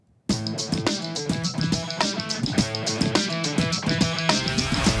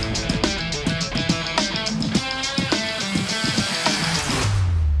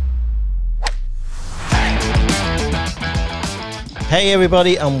Hey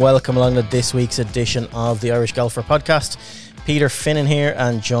everybody, and welcome along to this week's edition of the Irish Golfer Podcast. Peter Finnan here,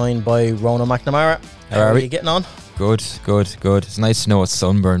 and joined by Leona Maguire. How are you getting on? Good. It's nice to know what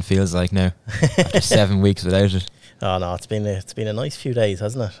sunburn feels like now after 7 weeks without it. Oh no, it's been a nice few days,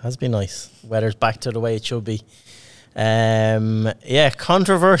 hasn't it? Has been nice. Weather's back to the way it should be.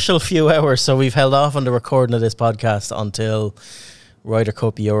 Controversial few hours. So we've held off on the recording of this podcast until Ryder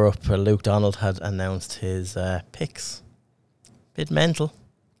Cup Europe. Luke Donald had announced his picks. Bit mental.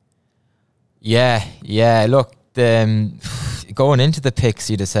 Yeah. Look, going into the picks,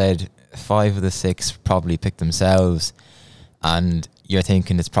 you'd have said 5 of the 6 probably picked themselves, and you're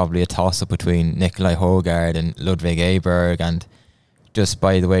thinking it's probably a toss-up between Nicolai Højgaard and Ludvig Åberg. And just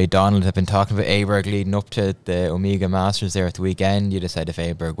by the way Donald had been talking about Åberg leading up to the Omega Masters there at the weekend, you'd have said if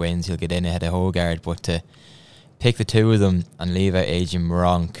Åberg wins, he'll get in ahead of Højgaard. But to pick the two of them and leave out Adrian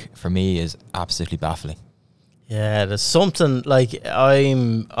Meronk, for me, is absolutely baffling. Yeah, there's something like I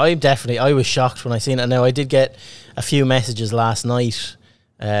was shocked when I seen it. Now, I did get a few messages last night.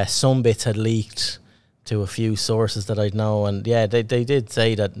 Some bits had leaked to a few sources that I'd know, and yeah, they did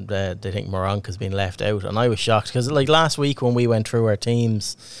say that they think Meronk has been left out, and I was shocked because like last week when we went through our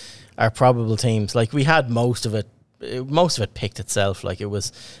teams, our probable teams, like we had most of it picked itself. Like it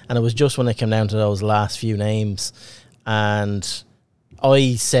was just when it came down to those last few names, and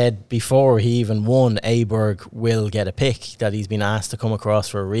I said before he even won, Åberg will get a pick, that he's been asked to come across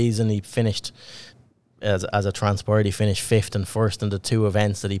for a reason. He finished, as a transport, he finished 5th and 1st in the 2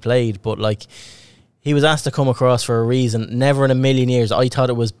 events that he played. But like, he was asked to come across for a reason. Never in a million years. I thought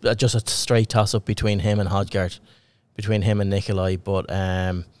it was just a straight toss-up between him and Højgaard, between him and Nicolai. But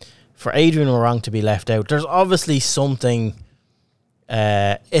for Adrian Meronk to be left out, there's obviously something,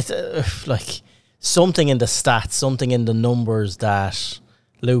 something in the stats, something in the numbers that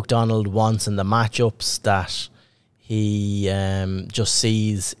Luke Donald wants in the matchups that he just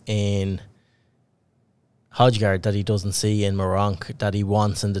sees in Højgaard that he doesn't see in Meronk, that he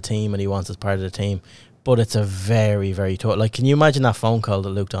wants in the team and he wants as part of the team. But it's a very, very tough. Like, can you imagine that phone call that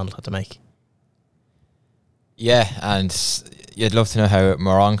Luke Donald had to make? Yeah, and you'd love to know how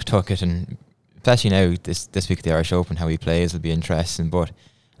Meronk took it, and especially now this week at the Irish Open, how he plays will be interesting. But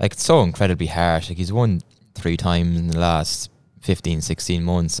like, it's so incredibly harsh. Like, he's won 3 times in the last 15, 16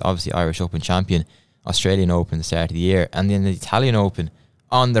 months. Obviously Irish Open champion, Australian Open at the start of the year, and then the Italian Open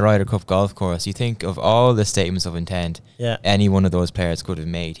on the Ryder Cup golf course. You think of all the statements of intent any one of those players could have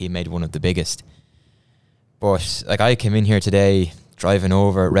made. He made one of the biggest. But like, I came in here today driving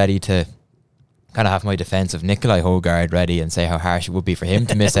over ready to kind of have my defence of Nicolai Højgaard ready and say how harsh it would be for him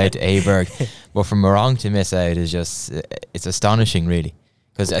to miss out to Åberg. But for Meronk to miss out is just, it's astonishing really.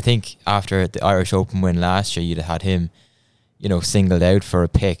 Because I think after the Irish Open win last year, you'd have had him, singled out for a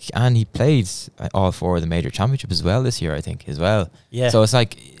pick. And he played all 4 of the major championships as well this year, I think, as well. Yeah. So it's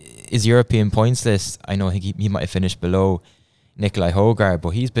like, his European points list, I know he might have finished below Nicolai Højgaard,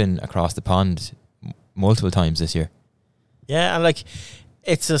 but he's been across the pond multiple times this year. Yeah, and like,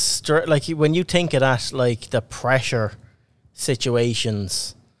 it's like when you think of that, like the pressure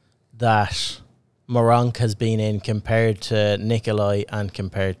situations that Meronk has been in compared to Nicolai and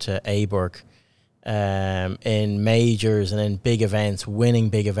compared to Åberg, in majors and in big events, winning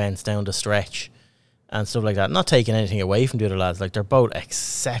big events down the stretch and stuff like that. Not taking anything away from the other lads, like they're both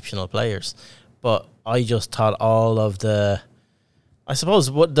exceptional players, but I just thought all of I suppose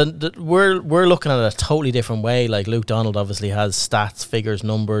what we're looking at it a totally different way. Like, Luke Donald obviously has stats, figures,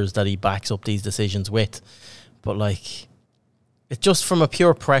 numbers that he backs up these decisions with, but like, it's just from a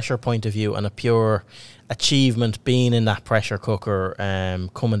pure pressure point of view and a pure achievement, being in that pressure cooker,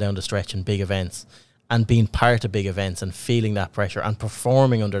 coming down the stretch in big events and being part of big events and feeling that pressure and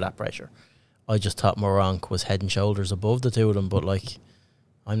performing under that pressure. I just thought Meronk was head and shoulders above the two of them, but like,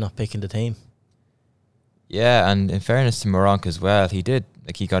 I'm not picking the team. Yeah, and in fairness to Meronk as well, he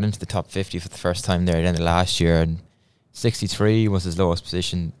got into the top 50 for the first time there at the end of last year, and 63 was his lowest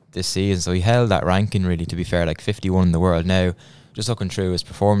position this season, so he held that ranking really, to be fair, like 51 in the world now. Just looking through his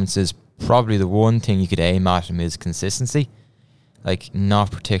performances, probably the one thing you could aim at him is consistency. Like, not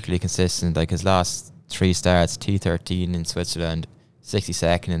particularly consistent. Like, his last 3 starts, T13 in Switzerland,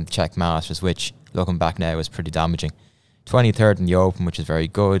 62nd in the Czech Masters, which, looking back now, is pretty damaging. 23rd in the Open, which is very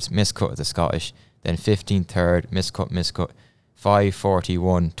good. Miscut at the Scottish. Then 15th, 3rd, miscut.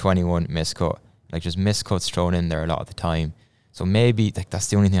 541, 21, miscut. Like, just miscuts thrown in there a lot of the time. So maybe like that's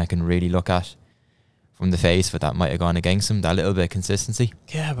the only thing I can really look at from the face, but that might have gone against him, that little bit of consistency.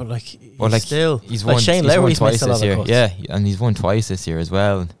 Yeah, but like, he's won Shane Lowry's twice this year. Cuts. Yeah, and he's won twice this year as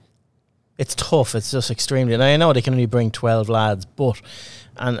well. It's tough. It's just extremely. And I know they can only bring 12 lads, but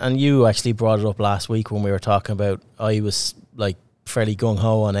and you actually brought it up last week when we were talking about. I was like fairly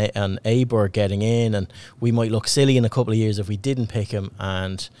gung-ho on Aberg getting in, and we might look silly in a couple of years if we didn't pick him.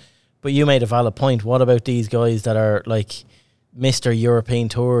 But you made a valid point. What about these guys that are like Mr. European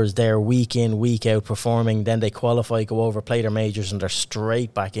Tours? They're week in, week out performing, then they qualify, go over, play their majors, and they're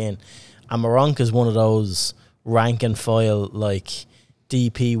straight back in. And Moronk is one of those rank and file, like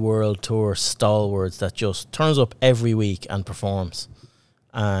DP World Tour stalwarts that just turns up every week and performs.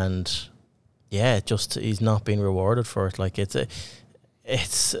 And yeah, he's not being rewarded for it. Like I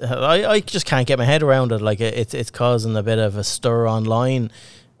just can't get my head around it. Like it's causing a bit of a stir online.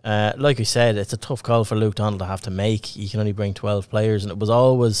 Like we said, it's a tough call for Luke Donald to have to make. He can only bring 12 players, and there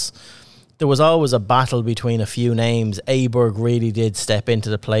was always a battle between a few names. Aberg really did step up to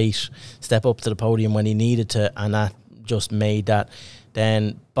the podium when he needed to, and that just made that.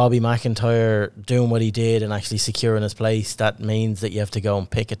 Then Bobby McIntyre doing what he did and actually securing his place, that means that you have to go and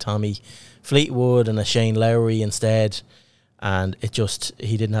pick a Tommy Fleetwood and a Shane Lowry instead, and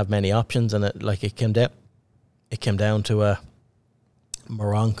he didn't have many options, and it came down to a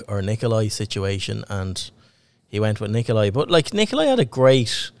Moronk or Nikolai situation, and he went with Nikolai. But like Nikolai had a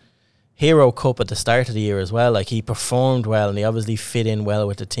great Hero Cup at the start of the year as well. Like he performed well, and he obviously fit in well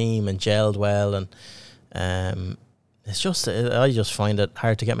with the team and gelled well, and I just find it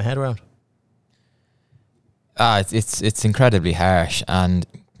hard to get my head around. It's incredibly harsh, and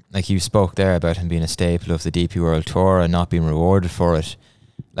like you spoke there about him being a staple of the DP World Tour and not being rewarded for it.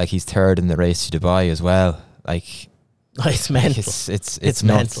 Like he's third in the race to Dubai as well. Like it's mental. It's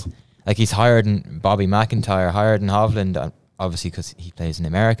mental. Like he's higher than Bobby McIntyre, higher than Hovland, obviously because he plays in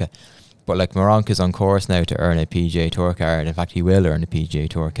America. But like Moronk is on course now to earn a PGA Tour card. In fact, he will earn a PGA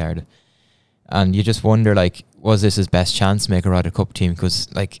Tour card. And you just wonder, like, was this his best chance to make a Ryder Cup team?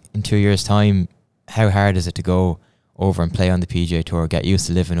 Because like in 2 years' time, how hard is it to go over and play on the PGA Tour, get used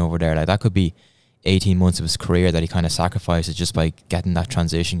to living over there? Like that could be 18 months of his career that he kind of sacrifices just by getting that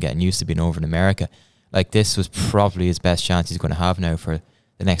transition, getting used to being over in America. Like this was probably his best chance he's going to have now for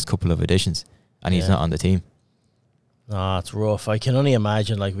the next couple of editions, and he's not on the team. Oh, it's rough. I can only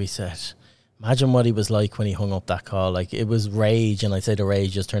imagine, like we said, imagine what he was like when he hung up that call. Like it was rage, and I'd say the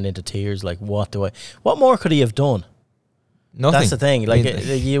rage just turned into tears. Like what more could he have done? Nothing. That's the thing. Like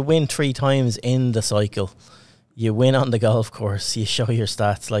you win 3 times in the cycle. You win on the golf course. You show your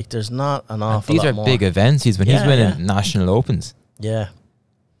stats. Like there's not an awful lot more. These are big events. He's winning national opens. Yeah.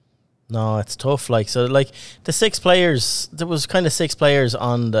 No, it's tough. Like so, like the 6 players. There was kind of 6 players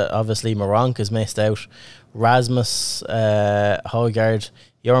on the. Obviously, Moronk has missed out. Rasmus Højgaard,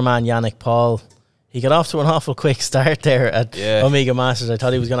 your man Yannick Paul. He got off to an awful quick start there at Omega Masters. I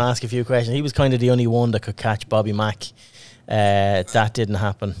thought he was going to ask a few questions. He was kind of the only one that could catch Bobby Mack. That didn't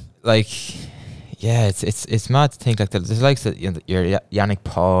happen. Like, yeah, it's mad to think like that. There's like your Yannick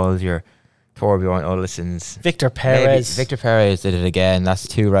Pauls, your Torbjorn Olesens, Victor Perez. Victor Perez did it again. That's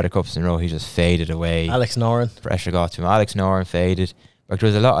 2 Ryder Cups in a row. He just faded away. Alex Noren. Pressure got to him. Alex Noren faded. Like there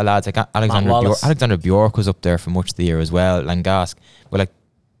was a lot of lads like Alexander Bjork was up there for much of the year as well. Langask. But like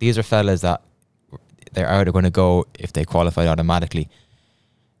these are fellas that they're either going to go if they qualified automatically.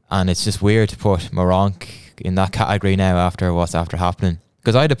 And it's just weird to put Moronk in that category now after what's after happening.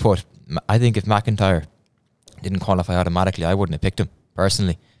 Because I think if McIntyre didn't qualify automatically, I wouldn't have picked him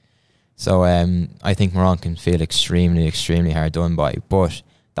personally. So I think Moronk can feel extremely, extremely hard done by. But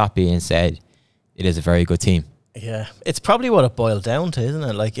that being said, it is a very good team. Yeah, it's probably what it boiled down to, isn't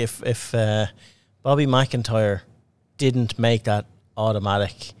it? Like if Bobby McIntyre didn't make that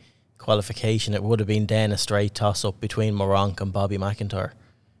automatic qualification, it would have been then a straight toss-up between Moronk and Bobby McIntyre.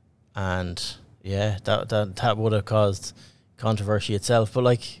 And yeah, that would have caused controversy itself. But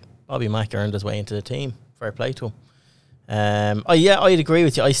like Bobby Mack earned his way into the team. Fair play to him. I'd agree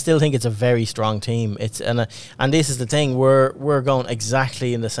with you. I still think it's a very strong team. And this is the thing, we're going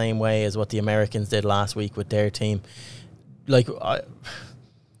exactly in the same way as what the Americans did last week with their team. Like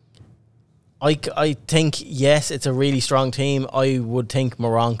I think yes, it's a really strong team. I would think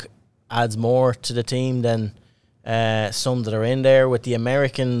Moronk adds more to the team than some that are in there. With the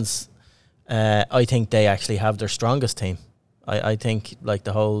Americans, I think they actually have their strongest team. I think like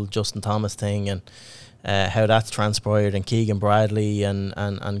the whole Justin Thomas thing and how that's transpired, and Keegan Bradley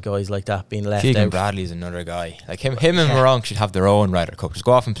and guys like that being left out. Keegan Bradley's another guy. Like him and Moronk should have their own Ryder Cup. Just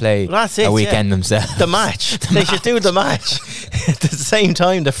go off and play a weekend themselves. The match. They should do the match at the same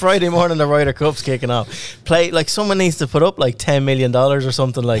time. The Friday morning the Ryder Cup's kicking off. Play like someone needs to put up like $10 million or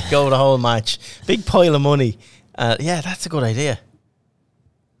something. Like go the whole match. Big pile of money. Yeah, that's a good idea.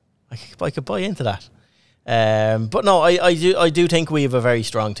 I could buy into that. But no, I do think we have a very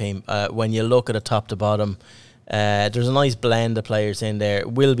strong team. When you look at it top to bottom, there's a nice blend of players in there.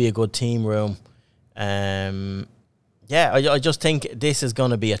 It will be a good team room. Yeah, Yeah, I just think this is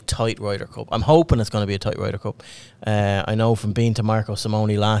going to be a tight Ryder Cup. I'm hoping it's going to be a tight Ryder Cup. I know from being to Marco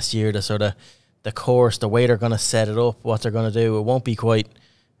Simone last year, the sort of the course, the way they're going to set it up, what they're going to do, it won't be quite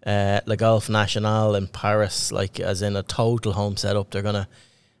Le Golf National in Paris, like as in a total home setup. They're going to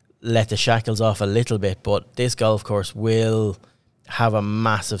let the shackles off a little bit, but this golf course will have a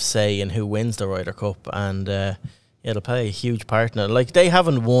massive say in who wins the Ryder Cup, and it'll play a huge part in it. Like, they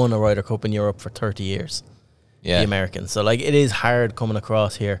haven't won a Ryder Cup in Europe for 30 years. Yeah. The Americans. So, like, it is hard coming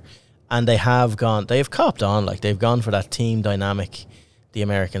across here. And they've copped on, like, they've gone for that team dynamic the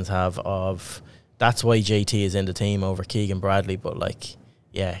Americans have of, that's why JT is in the team over Keegan Bradley. But, like,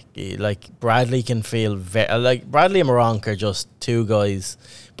 yeah, like, Bradley can feel, like, Bradley and Moronk are just two guys.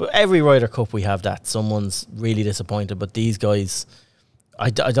 But every Ryder Cup we have that. Someone's really disappointed. But these guys,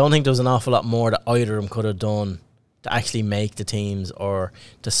 I don't think there was an awful lot more that either of them could have done to actually make the teams or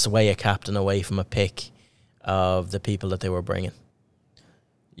to sway a captain away from a pick of the people that they were bringing.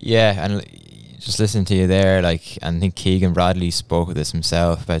 Yeah, and just listening to you there, like, and I think Keegan Bradley spoke of this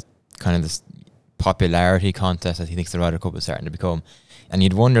himself about kind of this popularity contest that he thinks the Ryder Cup is starting to become. And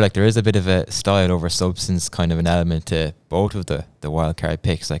you'd wonder, like, there is a bit of a style over substance kind of an element to both of the wildcard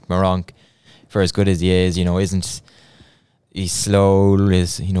picks. Like, Moronk, for as good as he is, he's slow,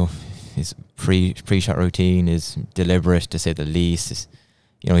 his pre-shot routine is deliberate, to say the least.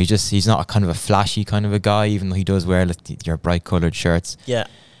 He's not a kind of a flashy kind of a guy, even though he does wear like your bright coloured shirts. Yeah.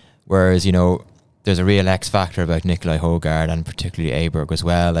 Whereas, there's a real X factor about Nikolai Højgaard and particularly Aberg as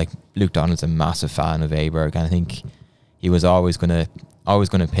well. Like, Luke Donald's a massive fan of Aberg, and I think he was always gonna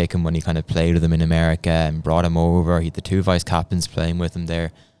pick him when he kind of played with him in America and brought him over. He had the two vice captains playing with him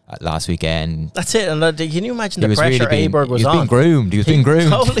there last weekend. That's it. And can you imagine the pressure Aberg was on? He was being groomed.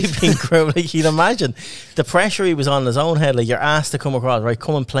 Totally being groomed. Like, you'd imagine the pressure he was on his own head. Like, you're asked to come across, right?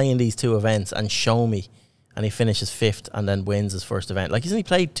 Come and play in these two events and show me. And he finishes fifth and then wins his first event. Like, he's only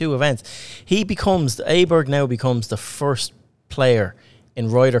played two events. Aberg now becomes the first player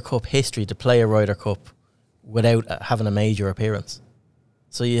in Ryder Cup history to play a Ryder Cup without having a major appearance.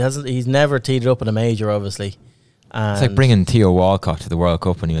 So he's never teed it up in a major, obviously. And it's like bringing Theo Walcott to the World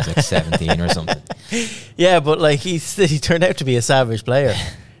Cup when he was like 17 or something. Yeah, but like he turned out to be a savage player,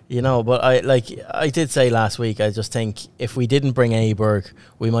 But I did say last week, I just think if we didn't bring Aberg,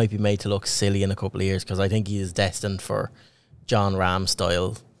 we might be made to look silly in a couple of years, because I think he is destined for John Ram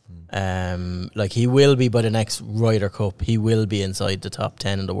style. Like, he will be by the next Ryder Cup. He will be inside the top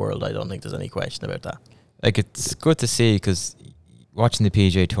 10 in the world. I don't think there's any question about that. Like, it's good to see, because watching the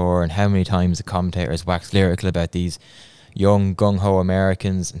PGA Tour and how many times the commentators wax lyrical about these young gung-ho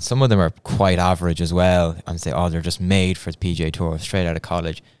Americans, and some of them are quite average as well, and say, they're just made for the PGA Tour straight out of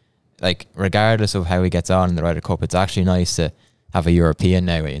college. Like, regardless of how he gets on in the Ryder Cup, it's actually nice to have a European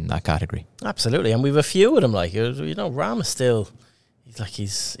now in that category. Absolutely, and we've a few of them. Like, Ram is still,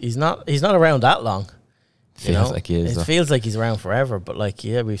 he's not around that long. Feels like he is. It feels like he's around forever, but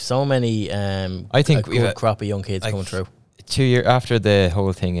we've so many. I think we've a crop of young kids coming through. 2 years after the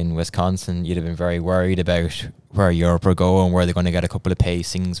whole thing in Wisconsin, you'd have been very worried about where Europe are going, where they're going to get a couple of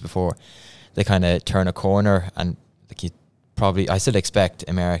pacings before they kind of turn a corner. And I still expect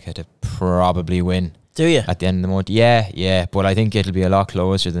America to probably win. Do you? At the end of the month? Yeah. But I think it'll be a lot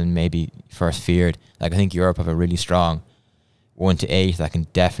closer than maybe first feared. Like, I think Europe have a really strong 1 to 8 that can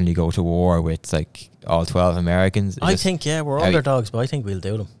definitely go to war with, like, all 12 Americans. I think, we're underdogs, but I think we'll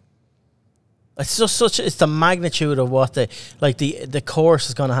do them. It's just it's the magnitude of what the course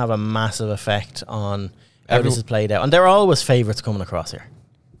is going to have a massive effect on how this is played out, and they're always favourites coming across here.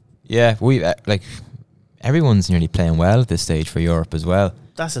 Yeah, we everyone's nearly playing well at this stage for Europe as well.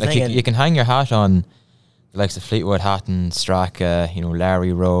 That's the thing. You can hang your hat on the likes of Fleetwood, Hatton, Straka,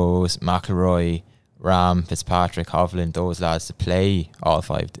 Larry Rose, McIlroy, Ram, Fitzpatrick, Hovland, those lads to play all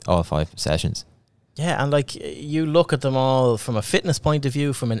five sessions. Yeah, and you look at them all from a fitness point of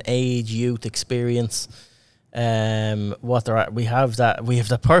view, from an age, youth, experience. What they're at, we have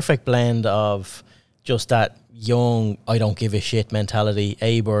the perfect blend of just that young, I don't give a shit mentality.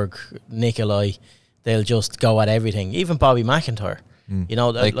 Aberg, Nikolai, they'll just go at everything. Even Bobby McIntyre,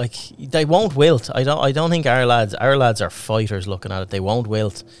 they won't wilt. I don't think our lads are fighters. Looking at it, they won't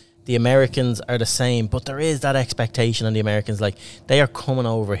wilt. The Americans are the same, but there is that expectation on the Americans. Like, they are coming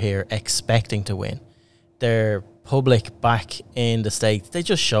over here expecting to win. Their public back in the States, they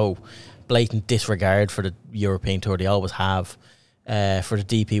just show blatant disregard for the European Tour. They always have for the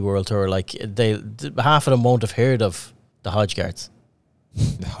DP World Tour. Like, half of them won't have heard of the Højgaards.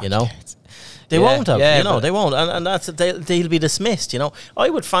 They won't have. They won't, and that's they'll be dismissed. I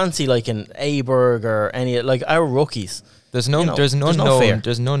would fancy like an Aberg or any our rookies. There's no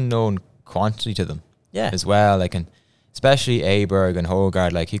unknown quantity to them. Yeah. As well, and especially Aberg and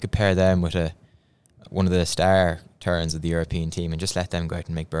Hogard. Like, you could pair them with one of the star turns of the European team and just let them go out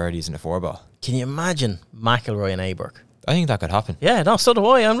and make birdies in a 4-ball. Can you imagine McIlroy and Aberg? I think that could happen. Yeah, no, so do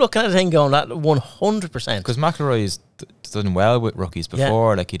I. I'm looking at the thing going that 100%. Because McIlroy's done well with rookies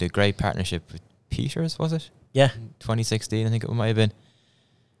before. Like, he did a great partnership with Peters, was it? Yeah. 2016, I think it might have been.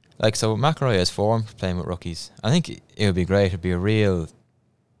 Like, so McIlroy has form playing with rookies. I think it would be great. It would be a real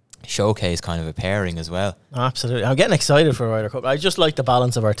showcase kind of a pairing as well. Absolutely. I'm getting excited for the Ryder Cup. I just like the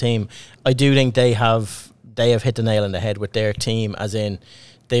balance of our team. I do think they have hit the nail on the head with their team, as in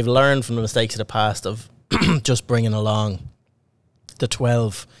they've learned from the mistakes of the past of just bringing along the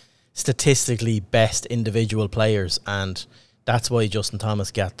 12 statistically best individual players, and that's why Justin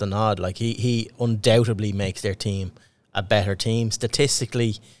Thomas got the nod. Like, he undoubtedly makes their team a better team.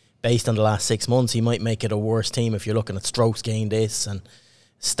 Statistically, based on the last 6 months, he might make it a worse team if you're looking at strokes gained this and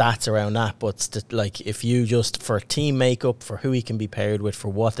stats around that. But like, if you just, for team makeup, for who he can be paired with, for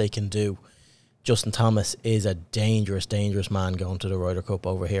what they can do, Justin Thomas is a dangerous man going to the Ryder Cup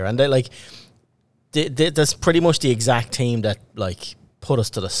over here. And that's pretty much the exact team that, like, put us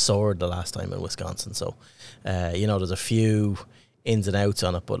to the sword the last time in Wisconsin. So, there's a few ins and outs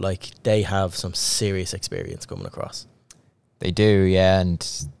on it, but, like, they have some serious experience coming across. They do, yeah.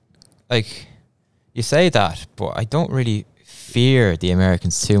 And, like, you say that, but I don't really fear the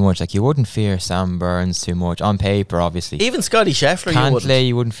Americans too much. Like, you wouldn't fear Sam Burns too much on paper, obviously. Even Scotty Scheffler,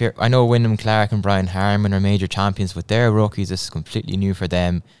 you wouldn't fear. I know Wyndham Clark and Brian Harman are major champions, but they're rookies. This is completely new for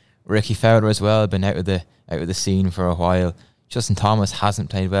them. Ricky Fowler as well, been out of the scene for a while. Justin Thomas hasn't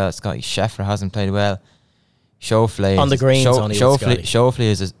played well. Scotty Scheffler hasn't played well. Schauffele on the greens,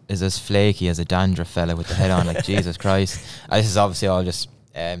 Schauffele is as flaky as a dandruff fella with the head on. Like, Jesus Christ. This is obviously all just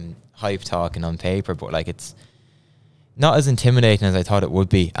hype talking on paper, but, like, it's not as intimidating as I thought it would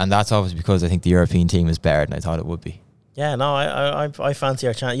be, and that's obviously because I think the European team is better than I thought it would be. Yeah, no, I fancy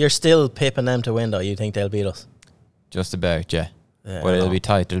our chance. You're still pipping them to win, though. You think they'll beat us? Just about, yeah. But it'll be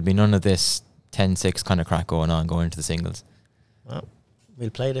tight. There'll be none of this 10-6 kind of crack going into the singles. Well, we'll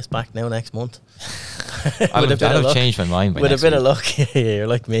play this back now next month. I'll change my mind by with next a bit week. of luck. You're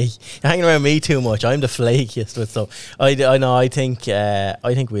like me. You're hanging around me too much. I'm the flakiest with stuff. I know. I think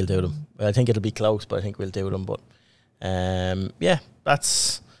we'll do them. I think it'll be close, but I think we'll do them. But I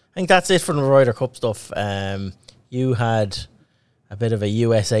think that's it for the Ryder Cup stuff. You had a bit of a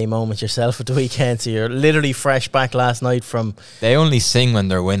USA moment yourself at the weekend, so you're literally fresh back last night from... They only sing when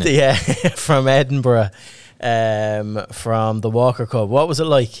they're winning. Yeah, from Edinburgh, from the Walker Cup. What was it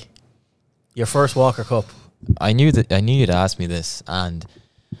like? Your first Walker Cup? I knew you'd ask me this, and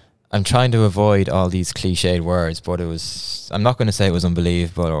I'm trying to avoid all these cliched words, but I'm not going to say it was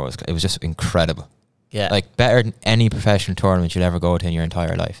unbelievable, or it was just incredible. Yeah. Like, better than any professional tournament you'd ever go to in your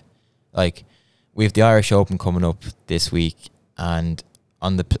entire life. Like, we have the Irish Open coming up this week, and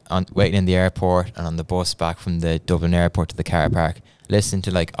waiting in the airport and on the bus back from the Dublin airport to the car park, listening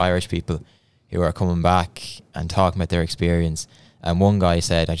to, like, Irish people who are coming back and talking about their experience. And one guy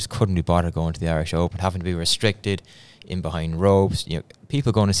said, I just couldn't be bothered going to the Irish Open, having to be restricted in behind ropes. You know,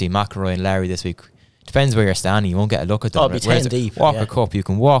 people going to see McIlroy and Lowry this week. Depends where you're standing, you won't get a look at them. It'll be 10 deep. Walker Cup, you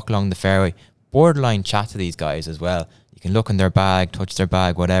can walk along the fairway, borderline chat to these guys as well. You can look in their bag, touch their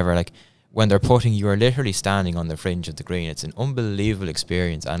bag, whatever. Like, when they're putting, you are literally standing on the fringe of the green. It's an unbelievable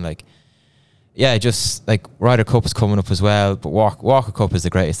experience. And, like, yeah, just like Ryder Cup is coming up as well, but Walker Cup is the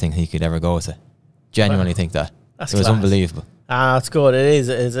greatest thing he could ever go to. Genuinely think that. It was unbelievable. It's good. It is.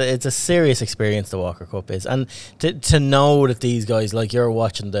 It's a serious experience, the Walker Cup is. And to know that these guys, like, you're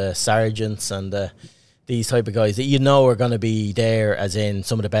watching the Sargents and these type of guys that you know are going to be there, as in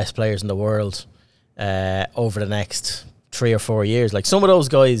some of the best players in the world over the next 3 or 4 years. Like, some of those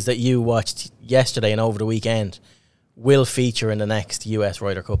guys that you watched yesterday and over the weekend will feature in the next US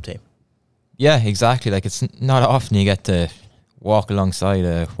Ryder Cup team. Yeah, exactly. Like, it's not often you get to walk alongside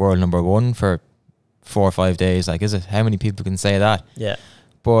a world number one for 4 or 5 days. Like, is it? How many people can say that? Yeah.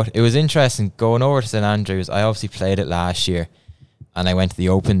 But it was interesting going over to St Andrews. I obviously played it last year, and I went to the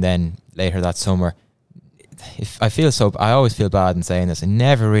Open then later that summer. I always feel bad in saying this. I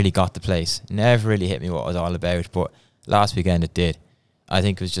never really got the place. Never really hit me what it was all about. But last weekend it did. I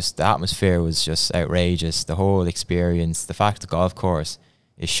think it was just, the atmosphere was just outrageous. The whole experience, the fact the golf course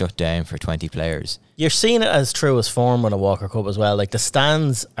is shut down for 20 players. You're seeing it as true as form on a Walker Cup as well. Like, the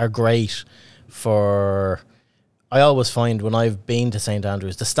stands are great for... I always find when I've been to St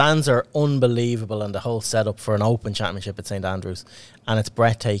Andrews, the stands are unbelievable, and the whole setup for an Open Championship at St Andrews, and it's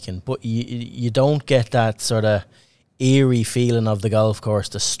breathtaking. But you don't get that sort of eerie feeling of the golf course,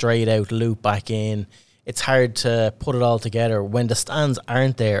 the straight out loop back in. It's hard to put it all together when the stands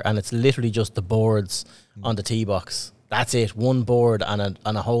aren't there and it's literally just the boards on the tee box. That's it. One board and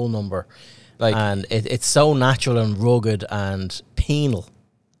a hole number. Like, and it's so natural and rugged and penal.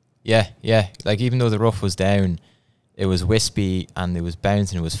 Yeah. Like, even though the rough was down, it was wispy and it was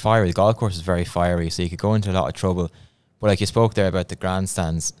bouncing, it was fiery. The golf course is very fiery, so you could go into a lot of trouble. But like you spoke there about the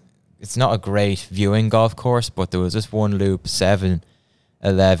grandstands, it's not a great viewing golf course, but there was just one loop, 7,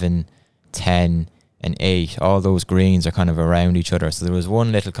 11, 10 and 8. All those greens are kind of around each other. So there was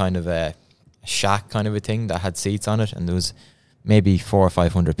one little kind of a shack kind of a thing that had seats on it, and there was maybe 400 or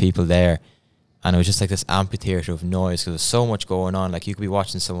 500 people there. And it was just like this amphitheatre of noise because there was so much going on. Like, you could be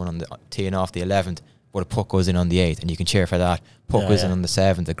watching someone on the teeing off the 11th, but a puck goes in on the 8th, and you can cheer for that. Puck goes in on the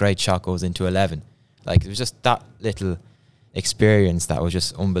 7th, a great shot goes into 11. Like, it was just that little experience that was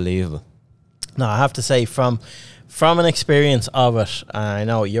just unbelievable. No, I have to say, from an experience of it, I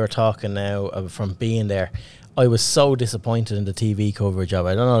know you're talking now from being there, I was so disappointed in the TV coverage of it.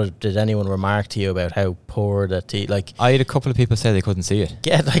 I don't know, did anyone remark to you about how poor the like? I had a couple of people say they couldn't see it.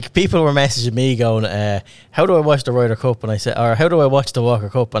 Yeah, like, people were messaging me going, how do I watch the Ryder Cup? And I said, or how do I watch the Walker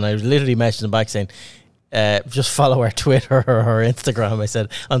Cup? And I literally messaged them back saying, just follow our Twitter or our Instagram. I said,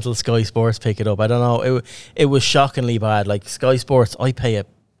 until Sky Sports pick it up. I don't know. It was shockingly bad. Like, Sky Sports, I pay it.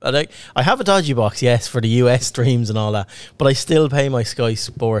 I have a dodgy box, yes, for the US streams and all that, but I still pay my Sky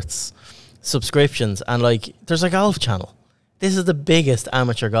Sports subscriptions. And like, there's a golf channel. This is the biggest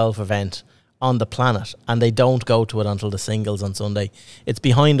amateur golf event on the planet, and they don't go to it until the singles on Sunday. It's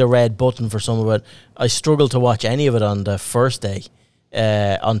behind a red button for some of it. I struggled to watch any of it on the first day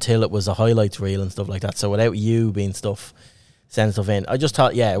until it was a highlights reel and stuff like that. So without you being send stuff in, I just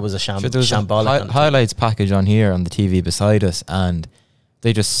thought, yeah, it was a shambolic. Highlights package on here on the TV beside us, and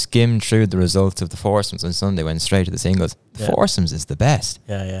they just skimmed through the results of the foursomes on Sunday, went straight to the singles. The foursomes is the best.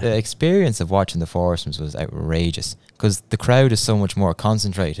 The experience of watching the foursomes was outrageous because the crowd is so much more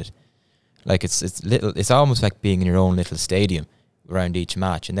concentrated. Like, it's almost like being in your own little stadium around each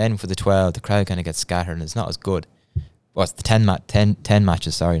match. And then for the 12, the crowd kind of gets scattered and it's not as good. Well, it's the 10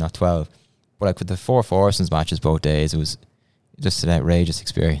 matches, sorry, not 12. But like, with the 4 foursomes matches both days, it was just an outrageous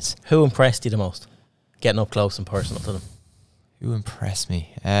experience. Who impressed you the most? Getting up close and personal to them. Who impressed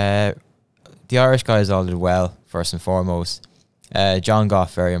me? The Irish guys all did well, first and foremost. John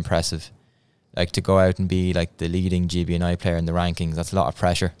Goff, very impressive. Like, to go out and be like the leading GB&I player in the rankings, that's a lot of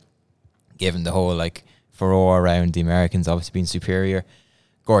pressure, given the whole like furore around the Americans obviously being superior.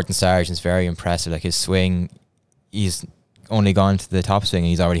 Gordon Sargent's very impressive. Like, his swing, he's only gone to the top swing and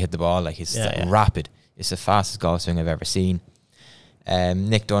he's already hit the ball. Like, he's rapid. It's the fastest golf swing I've ever seen.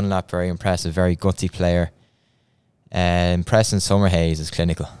 Nick Dunlap, very impressive, very gutsy player. Preston Summerhays is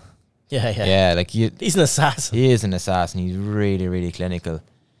clinical. Yeah, like, he's an assassin. He is an assassin. He's really, really clinical.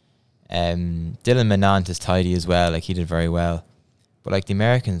 Dylan Menant is tidy as well. Like, he did very well. But like, the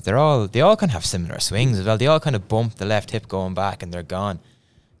Americans, they all kind of have similar swings as well. They all kind of bump the left hip going back and they're gone.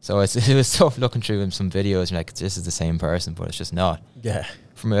 So it was tough looking through some videos and like, this is the same person, but it's just not. Yeah.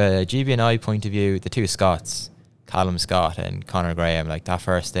 From a GB&I point of view, the two Scots, Callum Scott and Conor Graham, like, that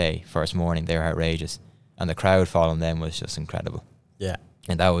first morning, they were outrageous. And the crowd following them was just incredible. Yeah.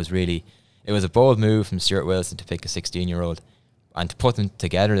 And that was really, it was a bold move from Stuart Wilson to pick a 16-year-old and to put them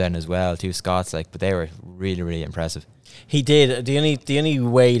together then as well, two Scots, like, but they were really, really impressive. He did. The only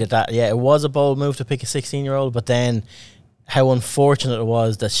way that it was a bold move to pick a 16-year-old, but then how unfortunate it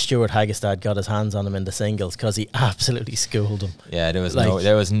was that Stuart Hagestad got his hands on him in the singles because he absolutely schooled him. Yeah, there was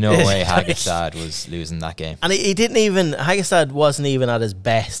no way Hagestad was losing that game. And he didn't even, Hagestad wasn't even at his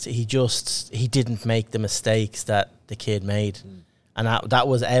best. He didn't make the mistakes that the kid made. And that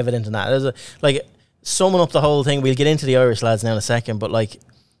was evident in that. There's like, summing up the whole thing, we'll get into the Irish lads now in a second, but like,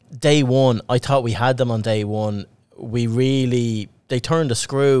 day one, I thought we had them on day one. They turned the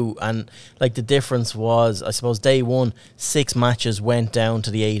screw, and like, the difference was, I suppose, day one, 6 matches went down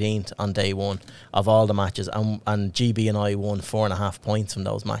to the 18th on day one of all the matches, and GB and I won 4.5 points from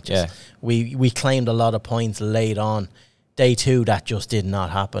those matches. Yeah. We claimed a lot of points late on. Day two, that just did not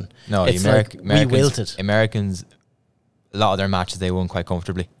happen. No, it's Americans, we wilted. Americans, a lot of their matches they won quite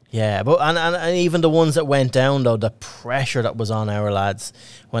comfortably. Yeah, but and even the ones that went down, though, the pressure that was on our lads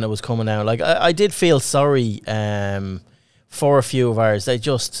when it was coming down, like, I did feel sorry for a few of ours. They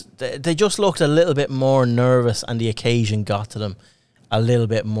just looked a little bit more nervous, and the occasion got to them a little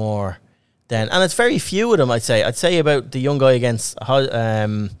bit more then. And it's very few of them, I'd say about the young guy against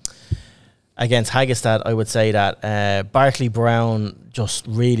Hagestad, I would say that Barkley Brown just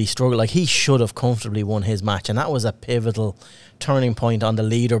really struggled. Like, he should have comfortably won his match, and that was a pivotal turning point on the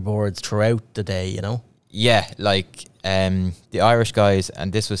leaderboards throughout the day, you know? Yeah, like, the Irish guys,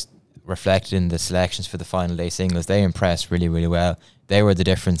 and this was reflected in the selections for the final day singles, they impressed really, really well. They were the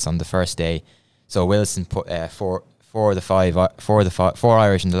difference on the first day. So Wilson put four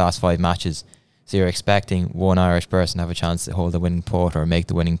Irish in the last 5 matches. So you're expecting one Irish person to have a chance to hold the winning putt or make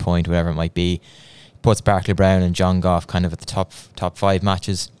the winning point, whatever it might be. Puts Barclay Brown and John Goff kind of at the top 5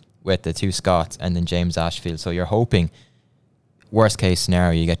 matches with the 2 Scots and then James Ashfield. So you're hoping, worst case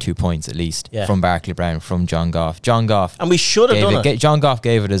scenario, you get 2 points at least from Barclay Brown, from John Goff. And we should have done it. John Goff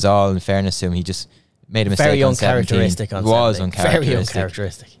gave it his all, in fairness to him. He just made a mistake very on uncharacteristic 17. on Was 17. uncharacteristic. Very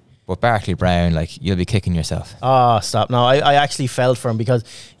uncharacteristic. But Barclay Brown, like, you'll be kicking yourself. Oh, stop. No, I actually felt for him because,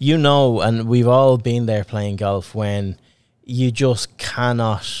 and we've all been there playing golf, when you just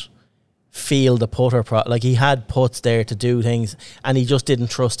cannot feel the putter. Like, he had putts there to do things and he just didn't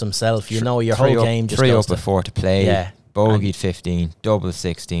trust himself. Your whole game just 3 goes up with 4 to play. Yeah. Bogeyed 15, double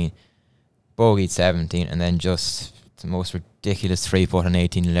 16, bogeyed 17, and then just the most ridiculous 3-putt on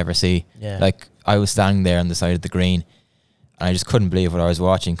 18 you'll ever see. Yeah. Like, I was standing there on the side of the green and I just couldn't believe what I was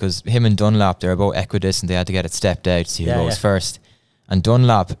watching, because him and Dunlap, they're about equidistant. They had to get it stepped out to see who goes first. And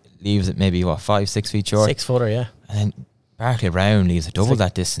Dunlap leaves it maybe, 5-6 feet short? 6-footer, yeah. And then Barclay Brown leaves it double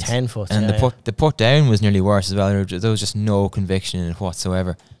that distance. 10 foot, and the put down was nearly worse as well. There was just no conviction in it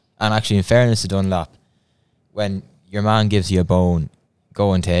whatsoever. And actually, in fairness to Dunlap, when your man gives you a bone,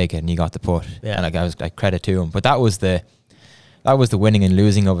 go and take it, and he got the putt. Yeah. And I was like, credit to him. But that was the winning and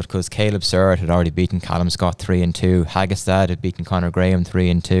losing of it, because Caleb Surratt had already beaten Callum Scott 3-2. Hagestad had beaten Conor Graham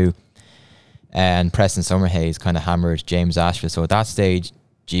 3-2. And Preston Summerhays kind of hammered James Ashfield. So at that stage,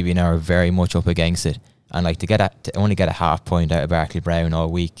 GB now are very much up against it. And like to only get a half point out of Barclay Brown all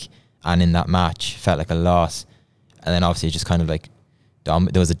week and in that match felt like a loss. And then obviously just kind of like there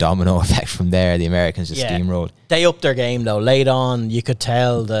was a domino effect from there. The Americans just steamrolled. They upped their game though. Late on, you could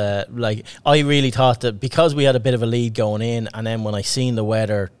tell I really thought that because we had a bit of a lead going in, and then when I seen the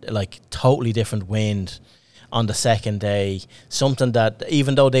weather, like totally different wind on the second day, something that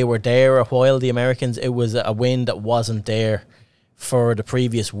even though they were there a while, the Americans, it was a wind that wasn't there for the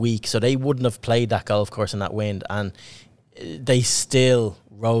previous week, so they wouldn't have played that golf course in that wind, and they still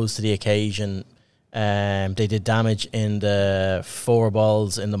rose to the occasion. They did damage in the 4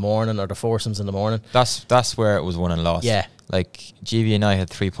 balls in the morning, or the foursomes in the morning. That's where it was won and lost. Yeah. Like, GB and I had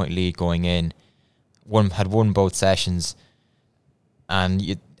 3-point lead going in. Had won both sessions,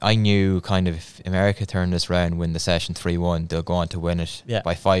 and I knew kind of if America turned this round, win the session 3-1, they'll go on to win it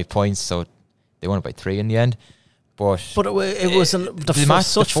by 5 points. So they won it by 3 in the end. But it was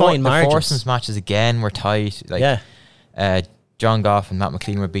such fine margins. The foursomes matches again were tight. Like, John Goff and Matt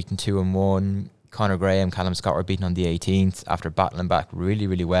McLean were beaten 2-1. Conor Graham, Callum Scott were beaten on the 18th after battling back really,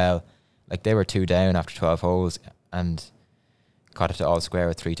 really well. Like, they were 2 down after 12 holes and got it to all square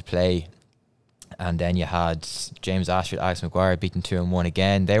with 3 to play. And then you had James Ashford, Alex Maguire beaten 2-1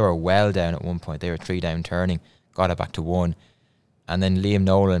 again. They were well down at one point. They were 3 down turning, got it back to 1. And then Liam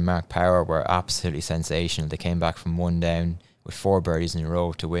Nolan and Mark Power were absolutely sensational. They came back from 1 down with 4 birdies in a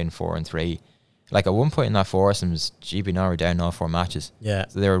row to win 4 and 3. Like, at one point in that foursomes, GB were down all 4 matches. Yeah.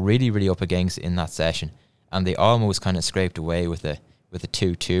 So they were really, really up against it in that session. And they almost kind of scraped away with a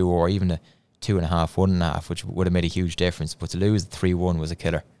 2-2 or even a 2.5, 1.5, which would have made a huge difference. But to lose 3-1 was a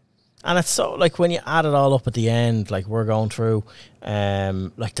killer. And it's so, like, when you add it all up at the end, like we're going through,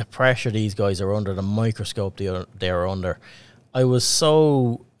 like the pressure these guys are under, the microscope they are under. I was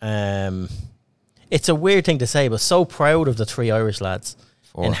so, it's a weird thing to say, but so proud of the 3 Irish lads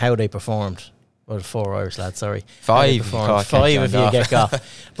in how they performed. Or 4 Irish lads, sorry. 5. 5 if you get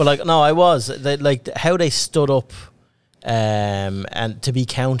off. But like, no, I was like how they stood up, and to be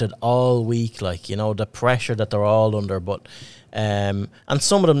counted all week, like, the pressure that they're all under. But and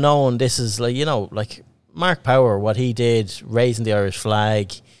some of them knowing this is like, like Mark Power, what he did, raising the Irish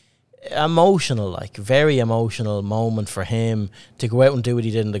flag, emotional, like very emotional moment for him to go out and do what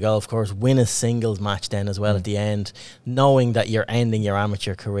he did in the golf course, win a singles match then as well at the end, knowing that you're ending your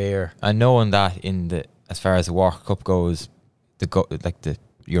amateur career, and knowing that as far as the Walker Cup goes,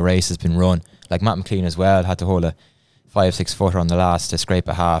 your race has been run. Like, Matt McLean as well had to hold a 5-6 footer on the last to scrape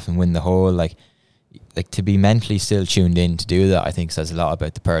a half and win the hole. Like to be mentally still tuned in to do that, I think says a lot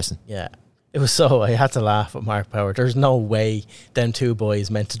about the person. Yeah. It was I had to laugh at Mark Power. There's no way them 2 boys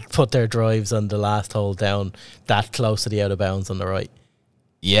meant to put their drives on the last hole down that close to the out of bounds on the right.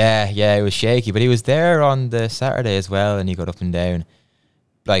 Yeah, it was shaky, but he was there on the Saturday as well, and he got up and down.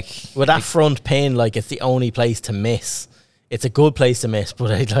 Like, with that front pin, like, it's the only place to miss. It's a good place to miss,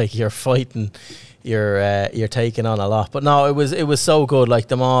 but like, you're fighting, you're taking on a lot. But no, it was so good. Like,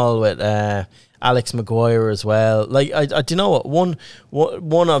 them all with Alex Maguire as well. Like, I do you know what?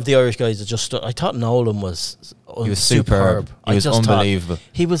 One of the Irish guys that just stood, I thought Nolan was he was superb. He was unbelievable.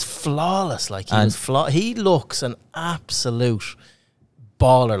 He was flawless. Like, he looks an absolute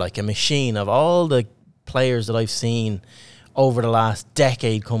baller, like a machine. Of all the players that I've seen over the last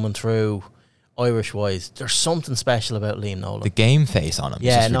decade coming through, Irish-wise, there's something special about Liam Nolan. The game face on him,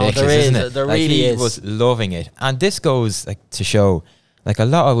 yeah, is just no, ridiculous, there is. isn't it? There like really he is. was loving it, and this goes like to show, like a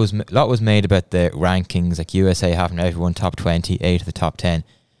lot was made about the rankings, like USA having everyone top 20, 8 of the top 10,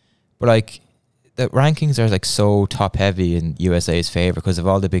 but like the rankings are like so top heavy in USA's favour because of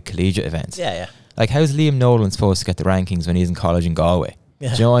all the big collegiate events. Yeah. Like, how's Liam Nolan supposed to get the rankings when he's in college in Galway? Yeah.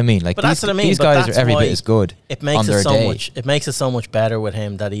 Do you know what I mean? Like, but that's what I mean. These guys are every bit as good. It makes on their it so day. much. It makes it so much better with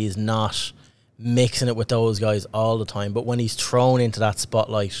him that he's not mixing it with those guys all the time. But when he's thrown into that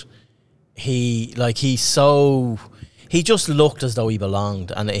spotlight, he just looked as though he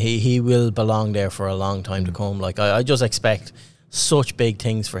belonged, and he will belong there for a long time to come. Like, I just expect such big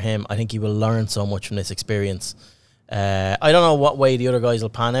things for him. I think he will learn so much from this experience. I don't know what way the other guys will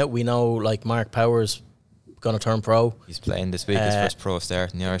pan out. We know, like, Mark Powers going to turn pro. He's playing this week, his first pro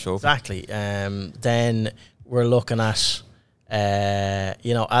start in the Irish Open. Exactly. Then we're looking at,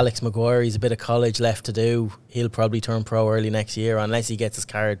 Alex Maguire. He's a bit of college left to do. He'll probably turn pro early next year unless he gets his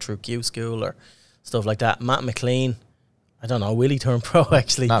card through Q School or stuff like that. Matt McLean, I don't know, will he turn pro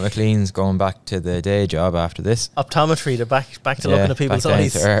actually? Matt McLean's going back to the day job after this. Optometry, they're back to looking at people's back down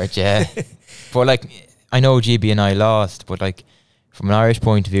eyes. to earth, yeah. But like, I know GB and I lost, but like, from an Irish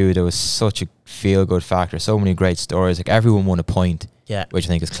point of view, there was such a feel-good factor. So many great stories. Like, everyone won a point, Yeah. which I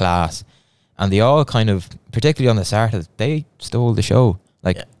think is class. And they all kind of, particularly on the start, they stole the show.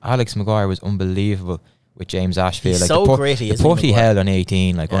 Like, Yeah. Alex Maguire was unbelievable with James Ashfield. He's like so the gritty, the isn't he, putt he Maguire? held on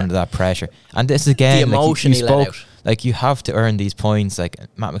 18, like, Yeah. under that pressure. And this again, The emotion like, you he let spoke, out. like, you have to earn these points. Like,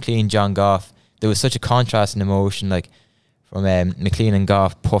 Matt McLean, John Goff, there was such a contrast in emotion, like, from McLean and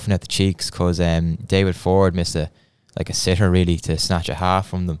Goff puffing at the cheeks because David Ford missed a sitter really to snatch a half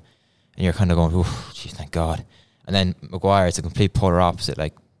from them, and you're kind of going, oh, geez, thank God. And then Maguire, it's a complete polar opposite,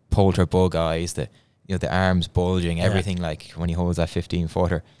 like poulter bug eyes, the arms bulging, everything, like when he holds that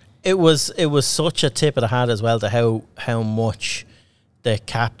 15-footer. It was such a tip of the hat as well to how much the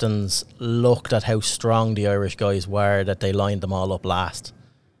captains looked at how strong the Irish guys were, that they lined them all up last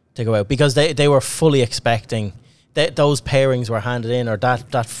to go out, because they were fully expecting that those pairings were handed in, or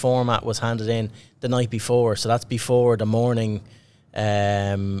that format was handed in the night before. So that's before the morning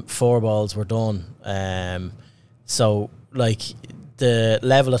 4 balls were done. So like the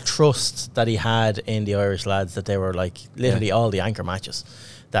level of trust that he had in the Irish lads, that they were like literally all the anchor matches,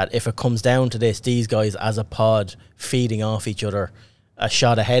 that if it comes down to this, these guys as a pod feeding off each other, a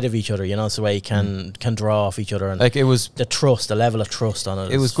shot ahead of each other, so where you can draw off each other, and like, it was the level of trust on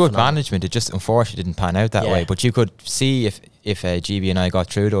it. It was good phenomenal. management. It just unfortunately didn't pan out that way. But you could see if GB and I got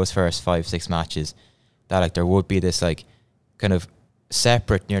through those first 5-6 matches, that like there would be this like kind of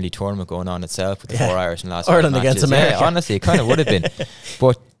separate nearly tournament going on itself with the 4 Irish and last Ireland matches. against America. Yeah, honestly, it kind of would have been.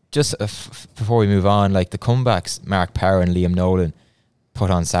 But just before we move on, like the comebacks Mark Power and Liam Nolan put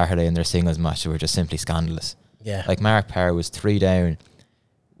on Saturday in their singles match were just simply scandalous. Yeah. Like, Mark Power was 3 down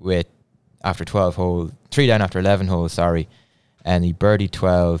after 11 holes, and he birdied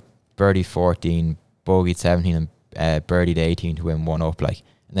 12, birdied 14, bogeyed 17, and birdied 18 to win 1 up. Like,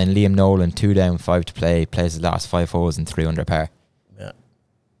 and then Liam Nolan, 2 down, 5 to play, plays his last 5 holes in 3 under par. Yeah.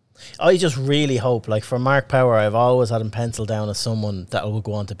 I just really hope, like, for Mark Power, I've always had him penciled down as someone that will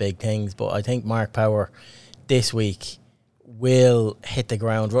go on to big things, but I think Mark Power this week will hit the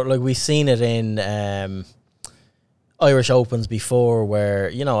ground. Like, we've seen it in Irish Opens before, where,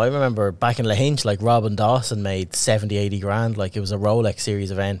 I remember back in Lahinch, like, Robin Dawson made 70-80 grand, like, it was a Rolex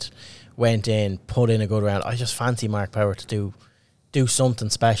Series event, went in, put in a good round. I just fancy Mark Power to do something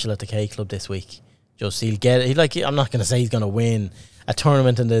special at the K Club this week. Just I'm not going to say he's going to win a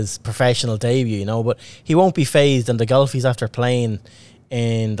tournament in his professional debut, but he won't be phased, and the golf he's after playing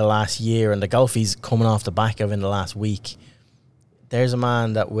in the last year, and the golf he's coming off the back of in the last week, there's a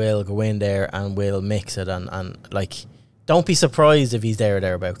man that will go in there and will mix it, and like, don't be surprised if he's there or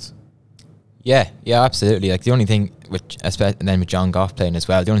thereabouts. Yeah, absolutely. Like, the only thing, and then with John Goff playing as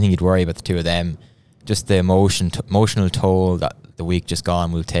well, the only thing you'd worry about the two of them, just the emotional toll that the week just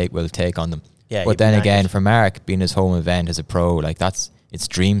gone will take on them. Yeah, but then again, for Mark, being his home event as a pro, like, it's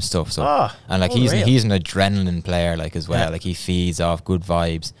dream stuff. So, and like, he's an adrenaline player, like, as well. Yeah. Like, he feeds off good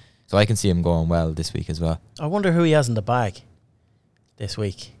vibes. So I can see him going well this week as well. I wonder who he has in the bag this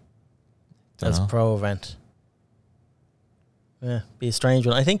week as a pro event. Yeah, be a strange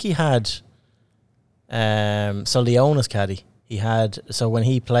one. I think he had Leona's caddy. He had, when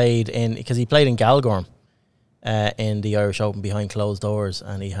he played because he played in Galgorm in the Irish Open behind closed doors,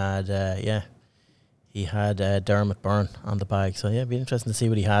 and he had Dermot Byrne on the bag. So yeah, it'd be interesting to see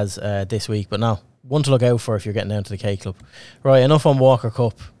what he has this week. But no, one to look out for if you're getting down to the K Club. Right, enough on Walker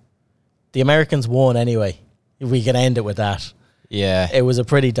Cup. the Americans won anyway. We can end it with that. Yeah. It was a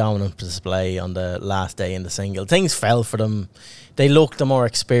pretty dominant display on the last day in the single. Things fell for them. They looked the more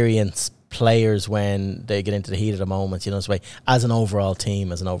experienced players when they get into the heat of the moments, this way. As an overall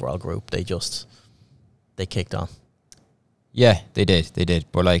team, as an overall group, they kicked on. Yeah, they did.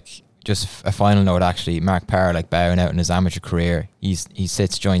 But just a final note, actually, Mark Power, bowing out in his amateur career, he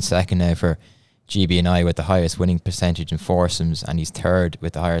sits joint second now for GB&I with the highest winning percentage in foursomes, and he's third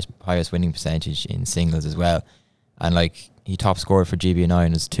with the highest winning percentage in singles as well. And he top scored for GB&I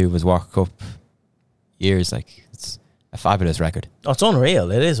in his 2 of his Walker Cup years. It's a fabulous record. Oh, it's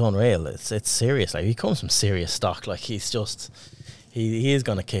unreal. It is unreal. It's serious. He comes from serious stock. He's just he is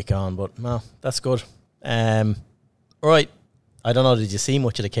going to kick on. But no, that's good. Right. I don't know. Did you see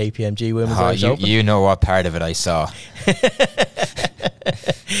much of the KPMG Women's Irish Open? You know what part of it I saw.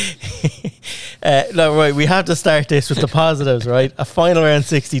 No, right. We have to start this with the positives, right? A final round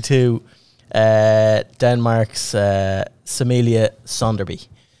 62. Denmark's Semilia Sonderby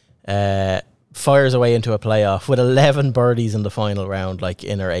fires away into a playoff with 11 birdies in the final round,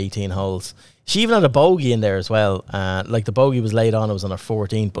 in her 18 holes. She even had a bogey in there as well. The bogey was laid on, it was on her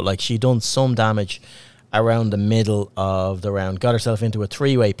 14th, but she done some damage around the middle of the round. Got herself into a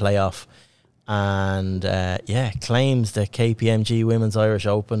 3-way playoff and, claims the KPMG Women's Irish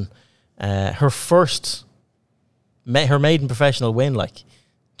Open. Her maiden professional win,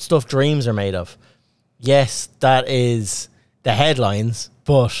 stuff dreams are made of. Yes, that is the headlines,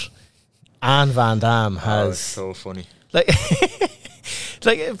 but Anne Van Dam has... Oh, it's so funny.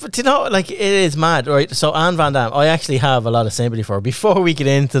 It is mad, right? So Anne Van Dam, I actually have a lot of sympathy for her. Before we get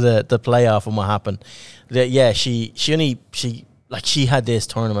into the playoff and what happened, she had this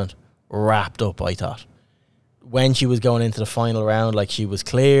tournament wrapped up, I thought. When she was going into the final round, she was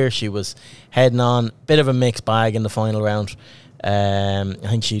clear, she was heading on, bit of a mixed bag in the final round. I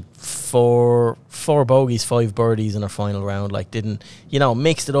think she'd four bogeys, 5 birdies in her final round. Didn't,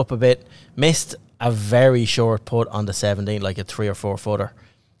 mixed it up a bit. Missed a very short putt on the 17, a 3 or 4 footer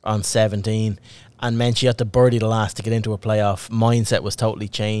on 17, and meant she had to birdie the last to get into a playoff. Mindset was totally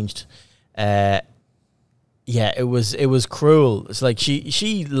changed. It was cruel. It's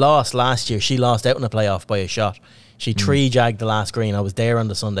she lost last year. She lost out in a playoff by a shot. She 3-jagged the last green. I was there on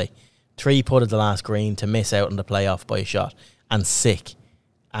the Sunday. 3-putted the last green to miss out in the playoff by a shot. And sick.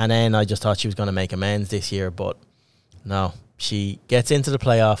 And then I just thought she was going to make amends this year, but no. She gets into the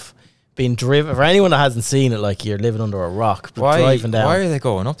playoff, being driven. For anyone that hasn't seen it, you're living under a rock. But driving down. Why are they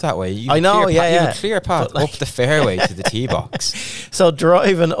going up that way? I know, You have a clear path up the fairway to the tee box. So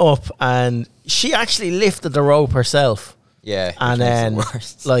driving up, and she actually lifted the rope herself. Yeah. And then,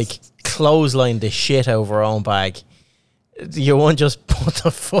 clotheslined the shit out of her own bag. You won't just put the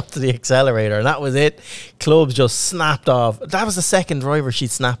foot to the accelerator, and that was it. Clubs just snapped off. That was the second driver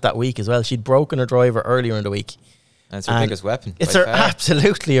she'd snapped that week as well. She'd broken her driver earlier in the week. That's her biggest weapon. It's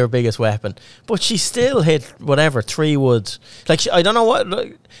absolutely her biggest weapon. But she still hit 3 wood. I don't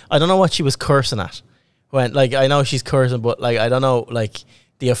know what she was cursing at. When I know she's cursing, but I don't know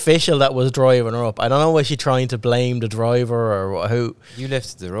the official that was driving her up. I don't know, was she trying to blame the driver or who? You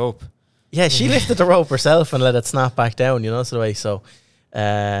lifted the rope. Yeah, she lifted the rope herself and let it snap back down, sort of way. So,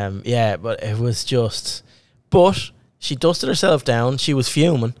 but it was just... But she dusted herself down. She was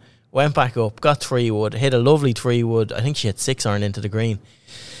fuming. Went back up, got 3 wood, hit a lovely 3 wood. I think she had 6 iron into the green.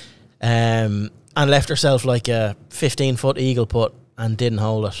 And left herself a 15-foot eagle putt and didn't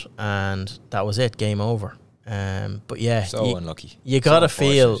hold it. And that was it, game over. But yeah... So unlucky. You gotta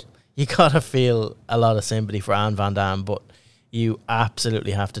feel a lot of sympathy for Anne Van Dam, but... You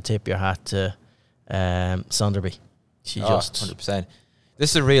absolutely have to tip your hat to Sonderby. She just 100%. This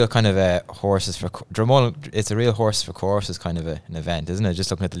is a real kind of horses for Dromoland. It's a real horses for courses kind of an event, isn't it?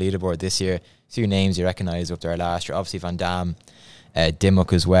 Just looking at the leaderboard this year, a few names you recognise up there last year. Obviously Van Dam,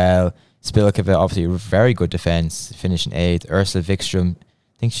 Dimmock as well. Spilkova, obviously a very good defence, finishing 8th. Ursula Wikström,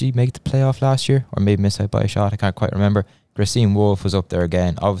 I think she made the playoff last year, or maybe missed out by a shot. I can't quite remember. Christine Wolf was up there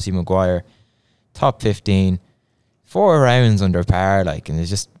again. Obviously Maguire, top 15. 4 rounds under par, and it's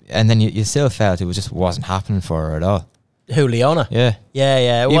just, and then you still felt it just wasn't happening for her at all. Who, Leona? Yeah.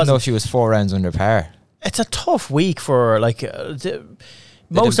 Yeah. Even though she was 4 rounds under par. It's a tough week for her.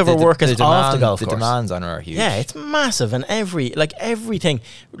 Most of her work is off the golf course. The demands on her are huge. Yeah, it's massive, and everything.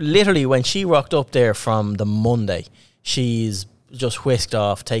 Literally, when she rocked up there from the Monday, she's just whisked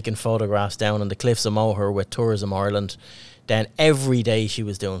off, taking photographs down on the cliffs of Moher with Tourism Ireland. Then every day she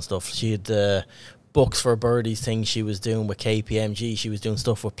was doing stuff. She had the books for birdies thing she was doing with KPMG. She was doing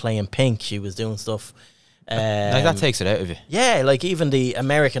stuff with Playing Pink. She was doing stuff. That takes it out of you. Yeah, even the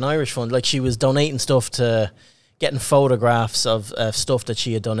American Irish Fund. She was donating stuff to getting photographs of stuff that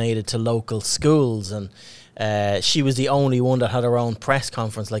she had donated to local schools, and she was the only one that had her own press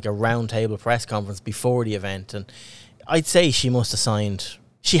conference, like a round table press conference before the event. And I'd say she has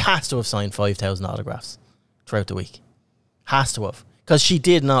to have signed 5,000 autographs throughout the week. Has to have. Because she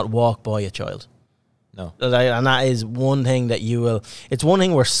did not walk by a child. No. And that is one thing that it's one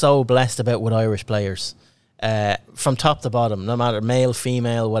thing we're so blessed about with Irish players. From top to bottom, no matter male,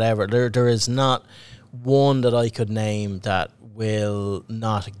 female, whatever, there is not one that I could name that will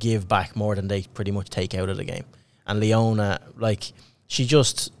not give back more than they pretty much take out of the game. And Leona,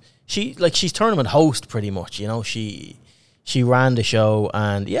 she's tournament host pretty much, you know. She ran the show,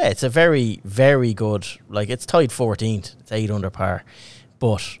 and yeah, it's a very, very good, it's tied 14th, it's 8 under par,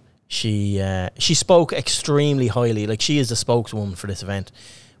 but she spoke extremely highly. She is the spokeswoman for this event.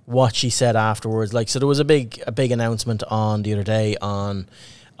 What she said afterwards, so there was a big announcement on the other day on,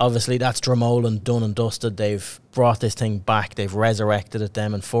 obviously that's Dromoland done and dusted. They've brought this thing back. They've resurrected it,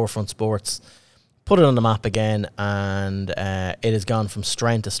 them, and Forefront Sports put it on the map again, and it has gone from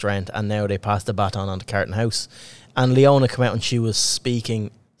strength to strength, and now they passed the baton on to Carton House. And Leona came out and she was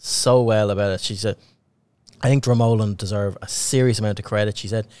speaking so well about it. She said, I think Dromoland deserve a serious amount of credit. She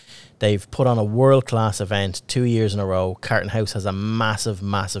said they've put on a world-class event 2 years in a row. Carton House has a massive,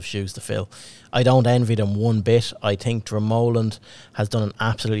 massive shoes to fill. I don't envy them one bit. I think Dromoland has done an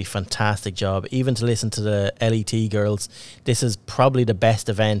absolutely fantastic job. Even to listen to the LET girls, this is probably the best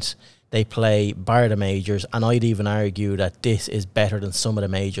event they play, bar the majors, and I'd even argue that this is better than some of the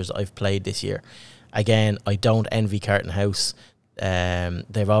majors I've played this year. Again, I don't envy Carton House.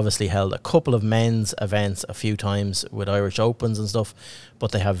 They've obviously held a couple of men's events a few times with Irish Opens and stuff,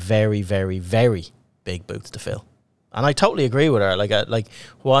 but they have very, very, very big boots to fill. And I totally agree with her.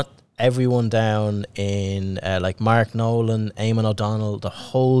 What everyone down in, Mark Nolan, Eamon O'Donnell, the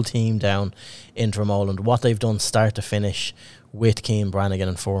whole team down in Dromoland, what they've done start to finish with Keane Brannigan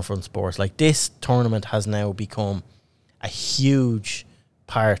and Forefront Sports. This tournament has now become a huge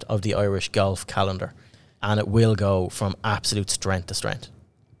part of the Irish golf calendar, and it will go from absolute strength to strength.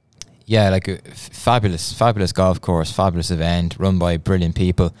 Yeah, a fabulous golf course, fabulous event run by brilliant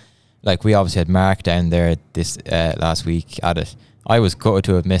people. We obviously had Mark down there this last week at it. I was gutted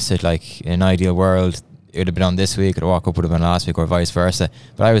to have missed it. In an ideal world, it would have been on this week, or the walk-up would have been last week, or vice versa.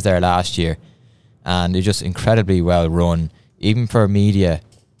 But I was there last year, and it's just incredibly well run. Even for media,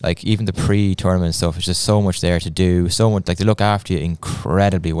 even the pre-tournament stuff, it's just so much there to do. So much, they look after you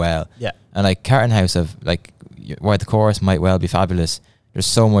incredibly well. Yeah. And Carton House have, while the course might well be fabulous, there's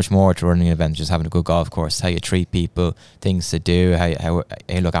so much more to running an event, just having a good golf course, how you treat people, things to do, how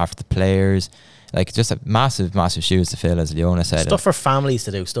you look after the players. Just a massive, massive shoes to fill, as Leona said. Stuff for families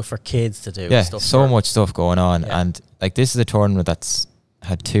to do, stuff for kids to do. Yeah, so much stuff going on. Yeah. And this is a tournament that's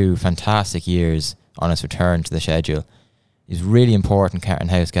had 2 fantastic years on its return to the schedule. It's really important Carton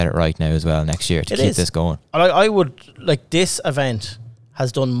House get it right now as well next year to keep this going. I would, this event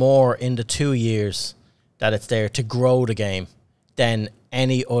has done more in the 2 years that it's there to grow the game than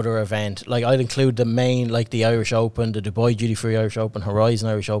any other event. I'd include the main, the Irish Open, the Dubai Duty Free Irish Open, Horizon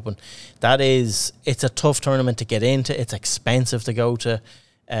Irish Open. It's a tough tournament to get into. It's expensive to go to.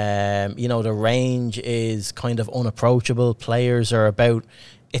 The range is kind of unapproachable. Players are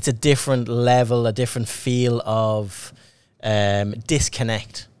it's a different level, a different feel of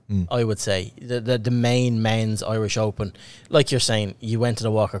disconnect, I would say. The main men's Irish Open, you're saying, you went to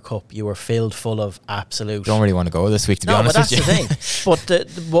the Walker Cup, you were filled full of absolute... Don't really want to go this week, to be honest with you. But that's the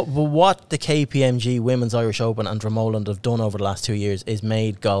thing. But what the KPMG Women's Irish Open and Dromoland have done over the last 2 years is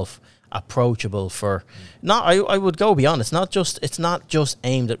made golf approachable for... I would go beyond. It's not just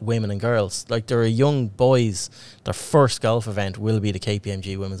aimed at women and girls. There are young boys, their first golf event will be the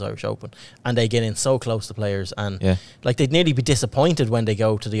KPMG Women's Irish Open, and they get in so close to players, and they'd nearly be disappointed when they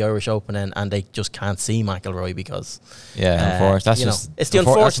go to the Irish Open and they just can't see McIlroy because unfortunately, it's the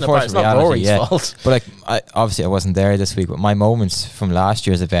unfortunate part. It's not Rory's fault. But obviously I wasn't there this week, but my moments from last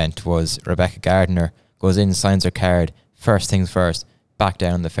year's event was Rebecca Gardner goes in, signs her card, first things first, back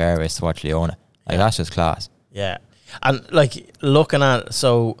down the fairways to watch Leona. That's just class. Yeah. And looking at,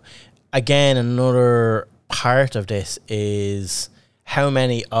 so again, another part of this is how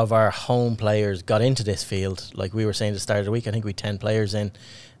many of our home players got into this field. We were saying at the start of the week, I think we had 10 players in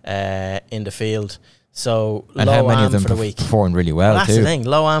the field. So and low how many am of them for the week. performed really well, that's too. The thing,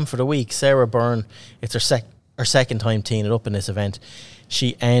 low am for the week. Sarah Byrne, it's her second time teeing it up in this event.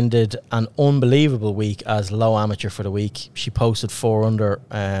 She ended an unbelievable week as low amateur for the week. She posted 4 under,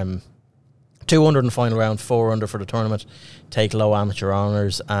 2 under in the final round, 4 under for the tournament, take low amateur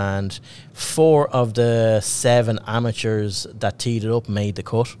honours, and 4 of the 7 amateurs that teed it up made the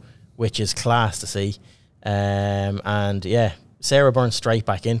cut, which is class to see. And yeah, Sarah Byrne straight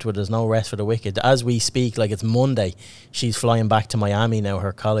back into it. There's no rest for the wicked. As we speak, like it's Monday, she's flying back to Miami now.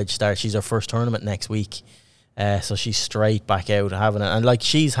 Her college starts. She's her first tournament next week. So she's straight back out having it. And like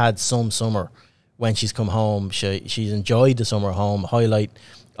she's had some summer when she's come home. She's enjoyed the summer home. Highlight,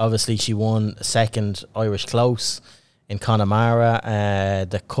 obviously, she won a second Irish close in Connemara.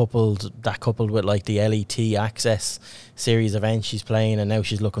 That coupled with like the LET Access series event she's playing, and now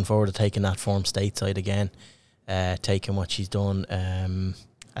she's looking forward to taking that form stateside again, taking what she's done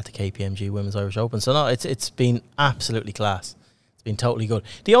at the KPMG Women's Irish Open. So no, it's been absolutely class. It's been totally good.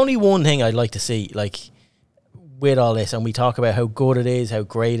 The only one thing I'd like to see, like with all this, and we talk about how good it is, how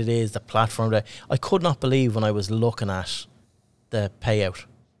great it is, the platform, that I could not believe when I was looking at the payout.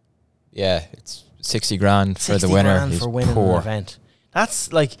 Yeah, it's 60 grand for 60 the winner. grand for winning poor. an event.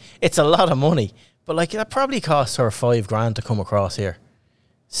 That's like, it's a lot of money, but like that probably cost her 5 grand to come across here.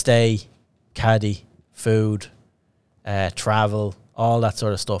 Stay, caddy, food, travel, all that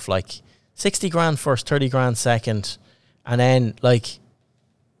sort of stuff. Like 60 grand first, 30 grand second, and then like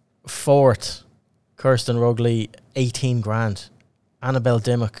fourth, Kirsten Rugley, 18 grand. Annabelle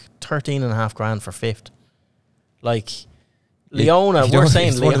Dimmock, 13.5 grand for fifth. Like, Leona, we're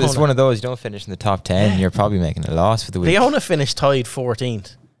saying Leona. It's one of those, you don't finish in the top 10, you're probably making a loss for the week. Leona finished tied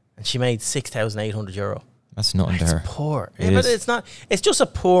 14th, and she made €6,800. That's nothing to her. It's poor. But it's not, it's just a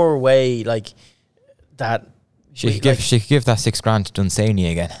poor way, like, that. She could give that 6 grand to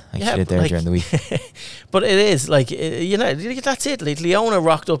Dunsany again, like she did there during the week. But it is like, that's it. Like Leona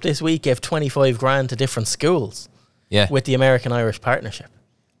rocked up this week, gave 25 grand to different schools, with the American Irish Partnership,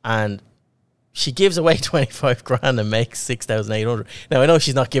 and she gives away 25 grand and makes 6,800. Now I know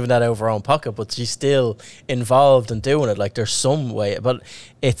she's not giving that out of her own pocket, but she's still involved in doing it. Like there's some way, but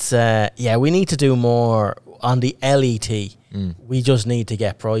it's we need to do more on the LET. We just need to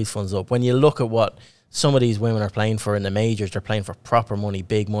get prize funds up. When you look at what some of these women are playing for in the majors, they're playing for proper money,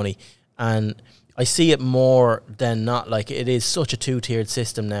 big money. And I see it more than not. Like it is such a 2-tiered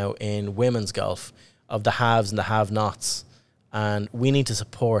system now in women's golf of the haves and the have-nots. And we need to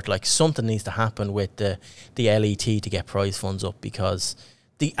support, like something needs to happen with the LET to get prize funds up, because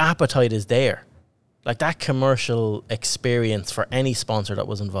the appetite is there. Like that commercial experience for any sponsor that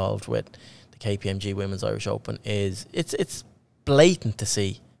was involved with the KPMG Women's Irish Open it's blatant to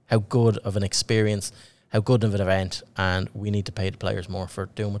see how good of an experience, how good of an event, and we need to pay the players more for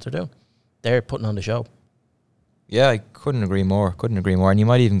doing what they're doing. They're putting on the show. Yeah, I couldn't agree more. And you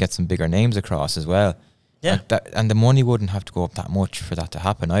might even get some bigger names across as well. Yeah. And the money wouldn't have to go up that much for that to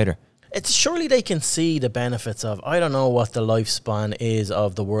happen either. It's surely they can see the benefits of, I don't know what the lifespan is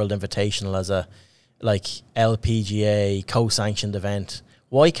of the World Invitational as a like LPGA co-sanctioned event.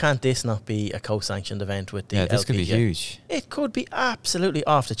 Why can't this not be a co-sanctioned event with the LPGA? This could be huge. It could be absolutely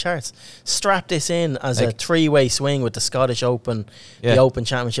off the charts. Strap this in as a 3-way swing with the Scottish Open, the Open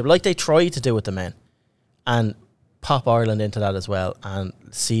Championship, like they tried to do with the men, and pop Ireland into that as well, and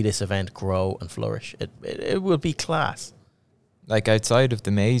see this event grow and flourish. It will be class. Like outside of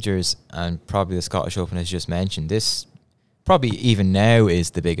the majors and probably the Scottish Open as just mentioned, this probably even now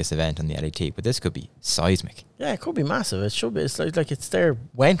is the biggest event on the LET, but this could be seismic. Yeah, it could be massive. It should be. It's like it's their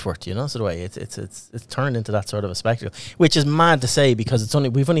Wentworth, you know, sort of way. It's turned into that sort of a spectacle, which is mad to say because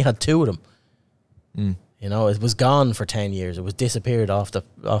we've only had 2 of them. You know, it was gone for 10 years. It was disappeared off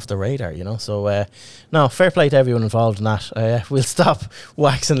the radar, you know. So, no, fair play to everyone involved in that. We'll stop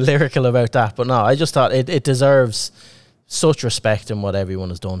waxing lyrical about that. But no, I just thought it deserves such respect in what everyone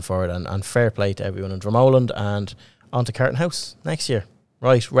has done for it. And fair play to everyone in Dromoland and on to Carton House next year.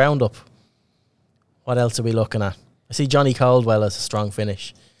 Right, roundup. What else are we looking at? I see Johnny Caldwell has a strong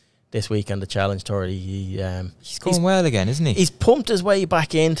finish this week on the Challenge Tour. He's going well again, isn't he? He's pumped his way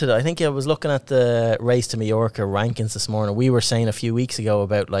back into it. I think I was looking at the Race to Mallorca rankings this morning. We were saying a few weeks ago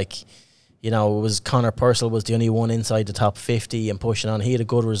about, like, you know, it was Conor Purcell was the only one inside the top 50 and pushing on. He had a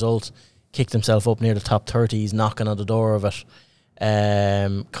good result, kicked himself up near the top 30. He's knocking on the door of it.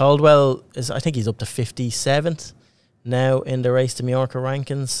 Caldwell I think he's up to 57th now in the Race to Mallorca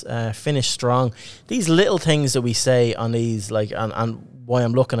rankings. Finished strong. These little things that we say on these, like, and why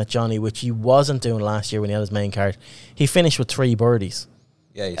I'm looking at Johnny, which he wasn't doing last year when he had his main card. He finished with 3 birdies.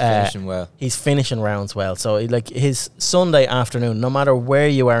 Yeah, he's finishing well. He's finishing rounds well. So, like, his Sunday afternoon, no matter where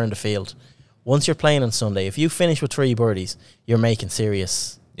you are in the field, once you're playing on Sunday, if you finish with 3 birdies, you're making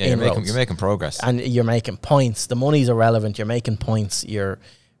serious inroads. You're making progress. And you're making points. The money's irrelevant. You're making points. You're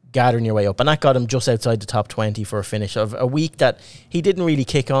gathering your way up. And that got him just outside the top 20 for a finish of a week that he didn't really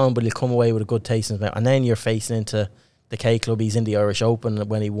kick on, but he'll come away with a good taste in his mouth. And then you're facing into the K Club. He's in the Irish Open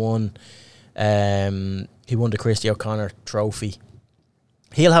when he won the Christy O'Connor trophy.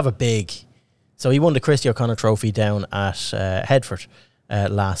 He'll have a big So he won the Christy O'Connor Trophy down at Headford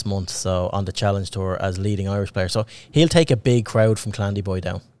last month, so on the Challenge Tour as leading Irish player. So he'll take a big crowd from Clandyboy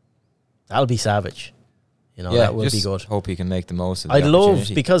down. That'll be savage. You know, that will be good. Hope he can make the most of the I'd love,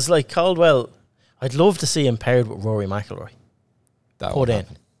 opportunity. because like Caldwell, I'd love to see him paired with Rory McIlroy. That Put in.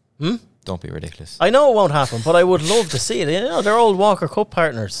 happen. Don't be ridiculous. I know it won't happen, but I would love to see it. You know, they're old Walker Cup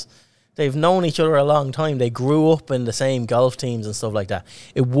partners. They've known each other a long time. They grew up in the same golf teams and stuff like that.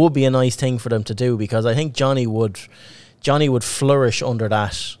 It would be a nice thing for them to do, because I think Johnny would flourish under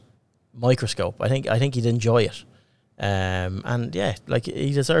that microscope. I think he'd enjoy it. And yeah, like,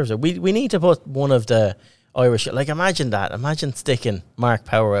 he deserves it. We need to put one of the Irish, like, imagine sticking Mark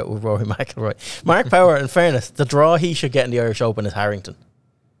Power out with Rory McIlroy. Mark Power, in fairness, the draw he should get in the Irish Open is Harrington.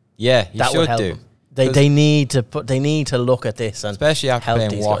 Yeah, he that should would help do. him. They need to look at this, and especially after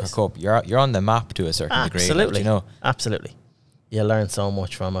playing Walker guys. Cup, you're on the map to a certain degree. Absolutely, You know, absolutely. You learn so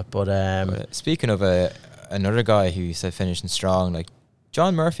much from it. But speaking of another guy who said finishing strong, like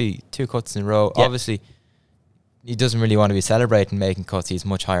John Murphy, 2 cuts in a row. Yep. Obviously, he doesn't really want to be celebrating making cuts. He has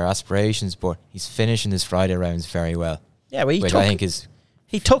much higher aspirations, but he's finishing his Friday rounds very well. Yeah, well, which I think is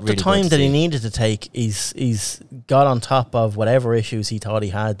he took really the time good to that he see. needed to take. He's got on top of whatever issues he thought he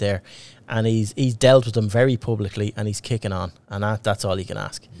had there, and he's dealt with them very publicly, and he's kicking on, and that's all you can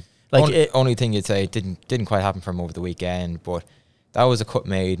ask. Like, only thing you'd say, it didn't quite happen for him over the weekend, but that was a cut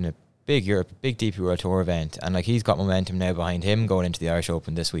made in a big DP World Tour event, and like, he's got momentum now behind him going into the Irish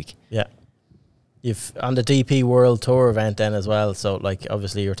Open this week. Yeah. You've on the DP World Tour event then as well, so like,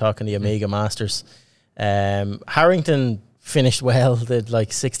 obviously you're talking the Omega Masters. Harrington finished well, did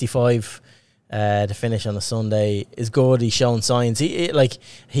like 65 to finish on the Sunday. Is good. He's shown signs.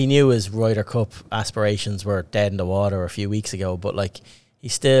 He knew his Ryder Cup aspirations were dead in the water a few weeks ago, but like, he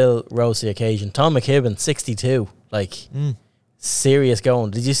still rose to the occasion. Tom McKibben, 62, like serious going.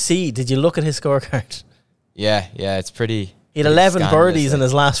 Did you look at his scorecard? Yeah, it's pretty. He had 11 scandalous, birdies in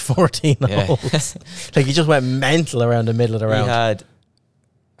his last 14 holes. Like, he just went mental around the middle of the round. He had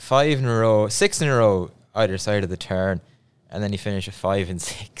 6 in a row either side of the turn, and then he finished at 5 and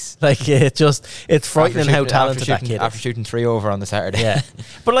 6. Like, it's frightening how talented that kid is. After shooting 3 over on the Saturday. Yeah.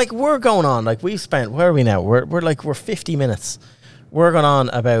 But like, we're going on, like, we've spent, where are we now? We're 50 minutes. We're going on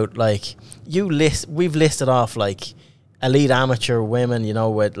about, like, we've listed off, like, elite amateur women, you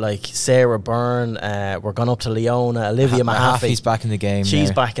know, with like Sarah Byrne. We're going up to Leona, Olivia Mehaffey. He's back in the game. She's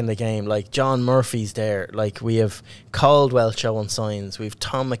now. back in the game. Like, John Murphy's there. Like, we have Caldwell showing signs. We've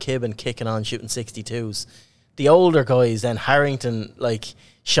Tom McKibben kicking on, shooting 62s. The older guys, then Harrington, like,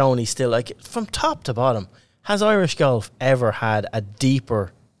 showing he's still, like, from top to bottom. Has Irish golf ever had a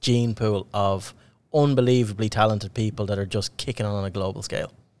deeper gene pool of unbelievably talented people that are just kicking on a global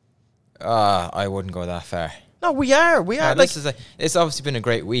scale? I wouldn't go that far. No, we are. Like, It's obviously been a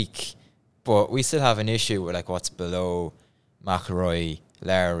great week, but we still have an issue with like what's below McIlroy,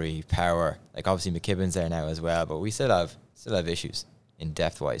 Lowry, Power. Like, obviously McKibben's there now as well, but we still have issues in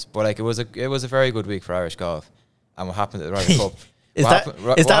depth wise. But like, it was a very good week for Irish golf, and what happened at the Ryder Cup. Is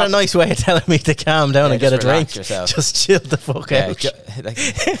that a nice way of telling me to calm down and get a drink? Yourself. Just chill the fuck out.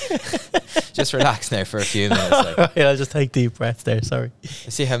 Just relax now for a few minutes. Like. Right, I'll just take deep breaths there. Sorry.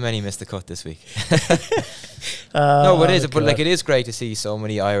 Let's see how many missed the cut this week. No, but it is. But like, it is great to see so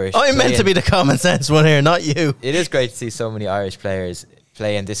many Irish. I'm meant to be the common sense one here, not you. It is great to see so many Irish players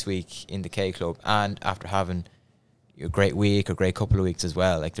playing this week in the K Club, and after having a great week or great couple of weeks as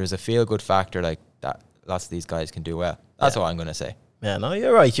well. Like, there's a feel good factor like that. Lots of these guys can do well. That's all I'm going to say. Yeah, no,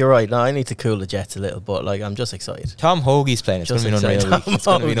 you're right. No, I need to cool the jets a little, but like, I'm just excited. Tom Hoagie's playing. It's going to be an unreal week. It's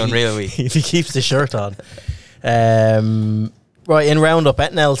going to be an unreal week. If he keeps the shirt on. Right, in Roundup,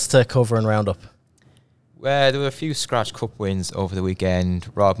 anything else to cover in Roundup? Well, there were a few Scratch Cup wins over the weekend.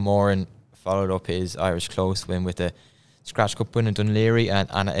 Rob Moran followed up his Irish Close win with the Scratch Cup win in Dunleary, and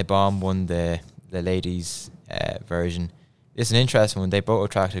Anna Ebom won the ladies' version. It's an interesting one. They both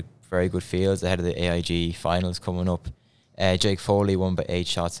attracted very good fields ahead of the AIG finals coming up. Jake Foley won by 8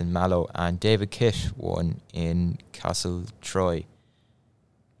 shots in Mallow, and David Kitt won in Castle Troy.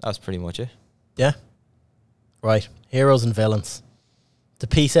 That was pretty much it. Yeah. Right. Heroes and villains. The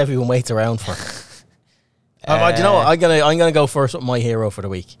piece everyone waits around for. Do you know what? I'm gonna go first with my hero for the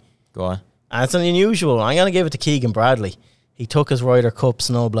week. Go on. And it's an unusual. I'm gonna give it to Keegan Bradley. He took his Ryder Cup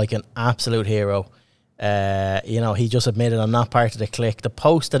snub like an absolute hero. He just admitted, I'm not part of the clique. The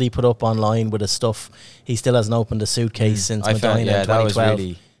post that he put up online with his stuff, he still hasn't opened a suitcase since Medina in 2012. That was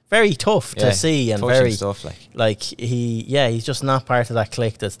really very tough to see, and very stuff he's just not part of that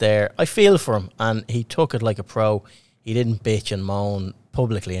clique that's there. I feel for him, and he took it like a pro. He didn't bitch and moan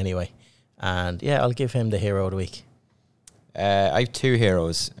publicly anyway, and I'll give him the hero of the week. I have 2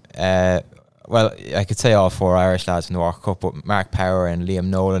 heroes. well, I could say all 4 Irish lads in the World Cup, but Mark Power and Liam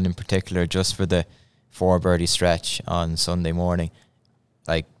Nolan in particular, just for the 4 birdie stretch on Sunday morning.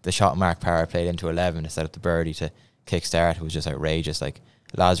 Like, the shot Mark Power played into 11 to set up the birdie to kick-start was just outrageous. Like,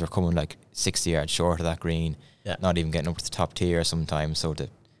 lads were coming like 60 yards short of that green, not even getting up to the top tier sometimes. So that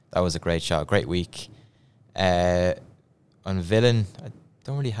was a great shot, great week. On villain, I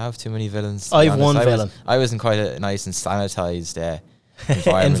don't really have too many villains. I've one villain. I was in quite a nice and sanitised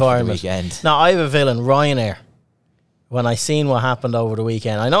environment for the weekend. Now, I have a villain, Ryanair. When I seen what happened over the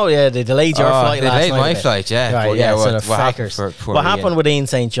weekend, I know, they delayed your flight last night. They delayed my flight, yeah. Right, but what happened with Ian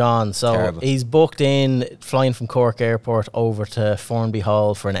St. John? So Terrible. He's booked in, flying from Cork Airport over to Formby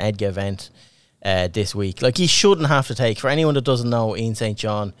Hall for an EDGA event this week. Like, he shouldn't have to take, for anyone that doesn't know Ian St.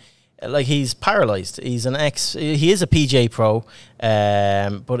 John, like, he's paralysed. He is a PGA pro,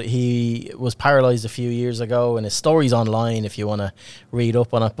 but he was paralysed a few years ago, and his story's online if you want to read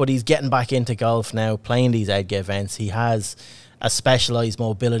up on it. But he's getting back into golf now, playing these EDGA events. He has a specialised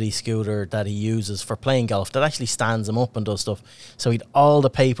mobility scooter that he uses for playing golf that actually stands him up and does stuff. So he'd all the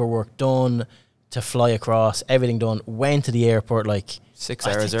paperwork done to fly across, everything done, went to the airport like 6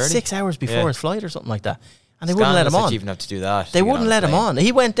 hours early. 6 hours before his flight or something like that. And they wouldn't let him on. You even have to do that. They wouldn't let him on.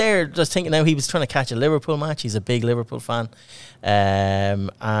 He went there just thinking now he was trying to catch a Liverpool match. He's a big Liverpool fan.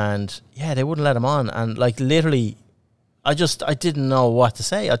 And yeah, they wouldn't let him on. And like, literally, I didn't know what to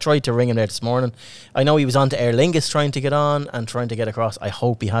say. I tried to ring him there this morning. I know he was on to Aer Lingus trying to get on and trying to get across. I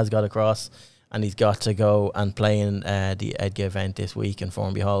hope he has got across and he's got to go and play in the EDGA event this week in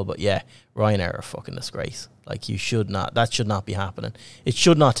Formby Hall. But yeah, Ryanair are a fucking disgrace. Like, that should not be happening. It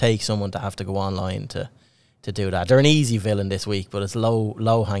should not take someone to have to go online to do that. They're an easy villain this week, but it's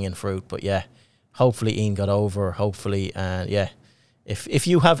low hanging fruit. But yeah, hopefully Ian got over. Hopefully, yeah. If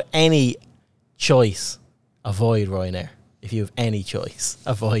you have any choice, avoid Ryanair. If you have any choice,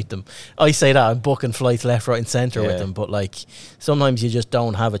 avoid them. I say that I'm booking flights left, right, and centre with them, but like, sometimes you just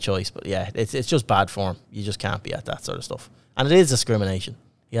don't have a choice. But yeah, it's just bad form. You just can't be at that sort of stuff, and it is discrimination.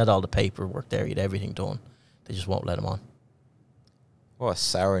 He had all the paperwork there. He had everything done. They just won't let him on. What a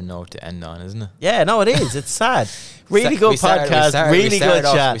sour note to end on, isn't it? Yeah, no, it is. It's sad. Really good podcast. Really good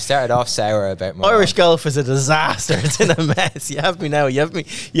chat. We started off sour about Morocco. Irish golf is a disaster. It's in a mess. You have me now. You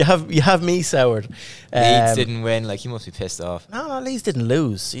have me soured. Leeds didn't win. Like, you must be pissed off. No, Leeds didn't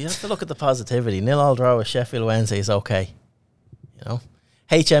lose. You have to look at the positivity. 0-0 draw with Sheffield Wednesday is okay. You know,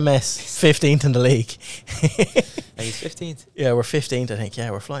 HMS 15th in the league. He's 15th. Yeah, we're 15th, I think.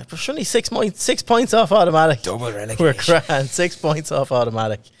 Yeah, we're flying. But surely 6 points off automatic. Double relegation. We're grand. 6 points off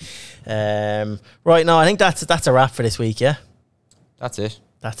automatic. Right now, I think that's a wrap for this week. Yeah, that's it.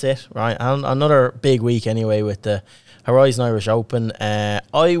 That's it. Right, and another big week anyway with the Horizon Irish Open.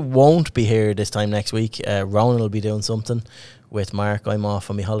 I won't be here this time next week. Ronan will be doing something with Mark. I'm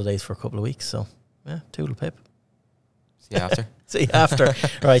off on my holidays for a couple of weeks, so yeah, toodle pip. See you after. See you after.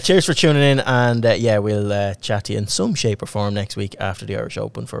 Right, cheers for tuning in, and yeah, we'll chat to you in some shape or form next week after the Irish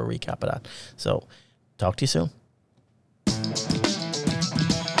Open for a recap of that. So, talk to you soon.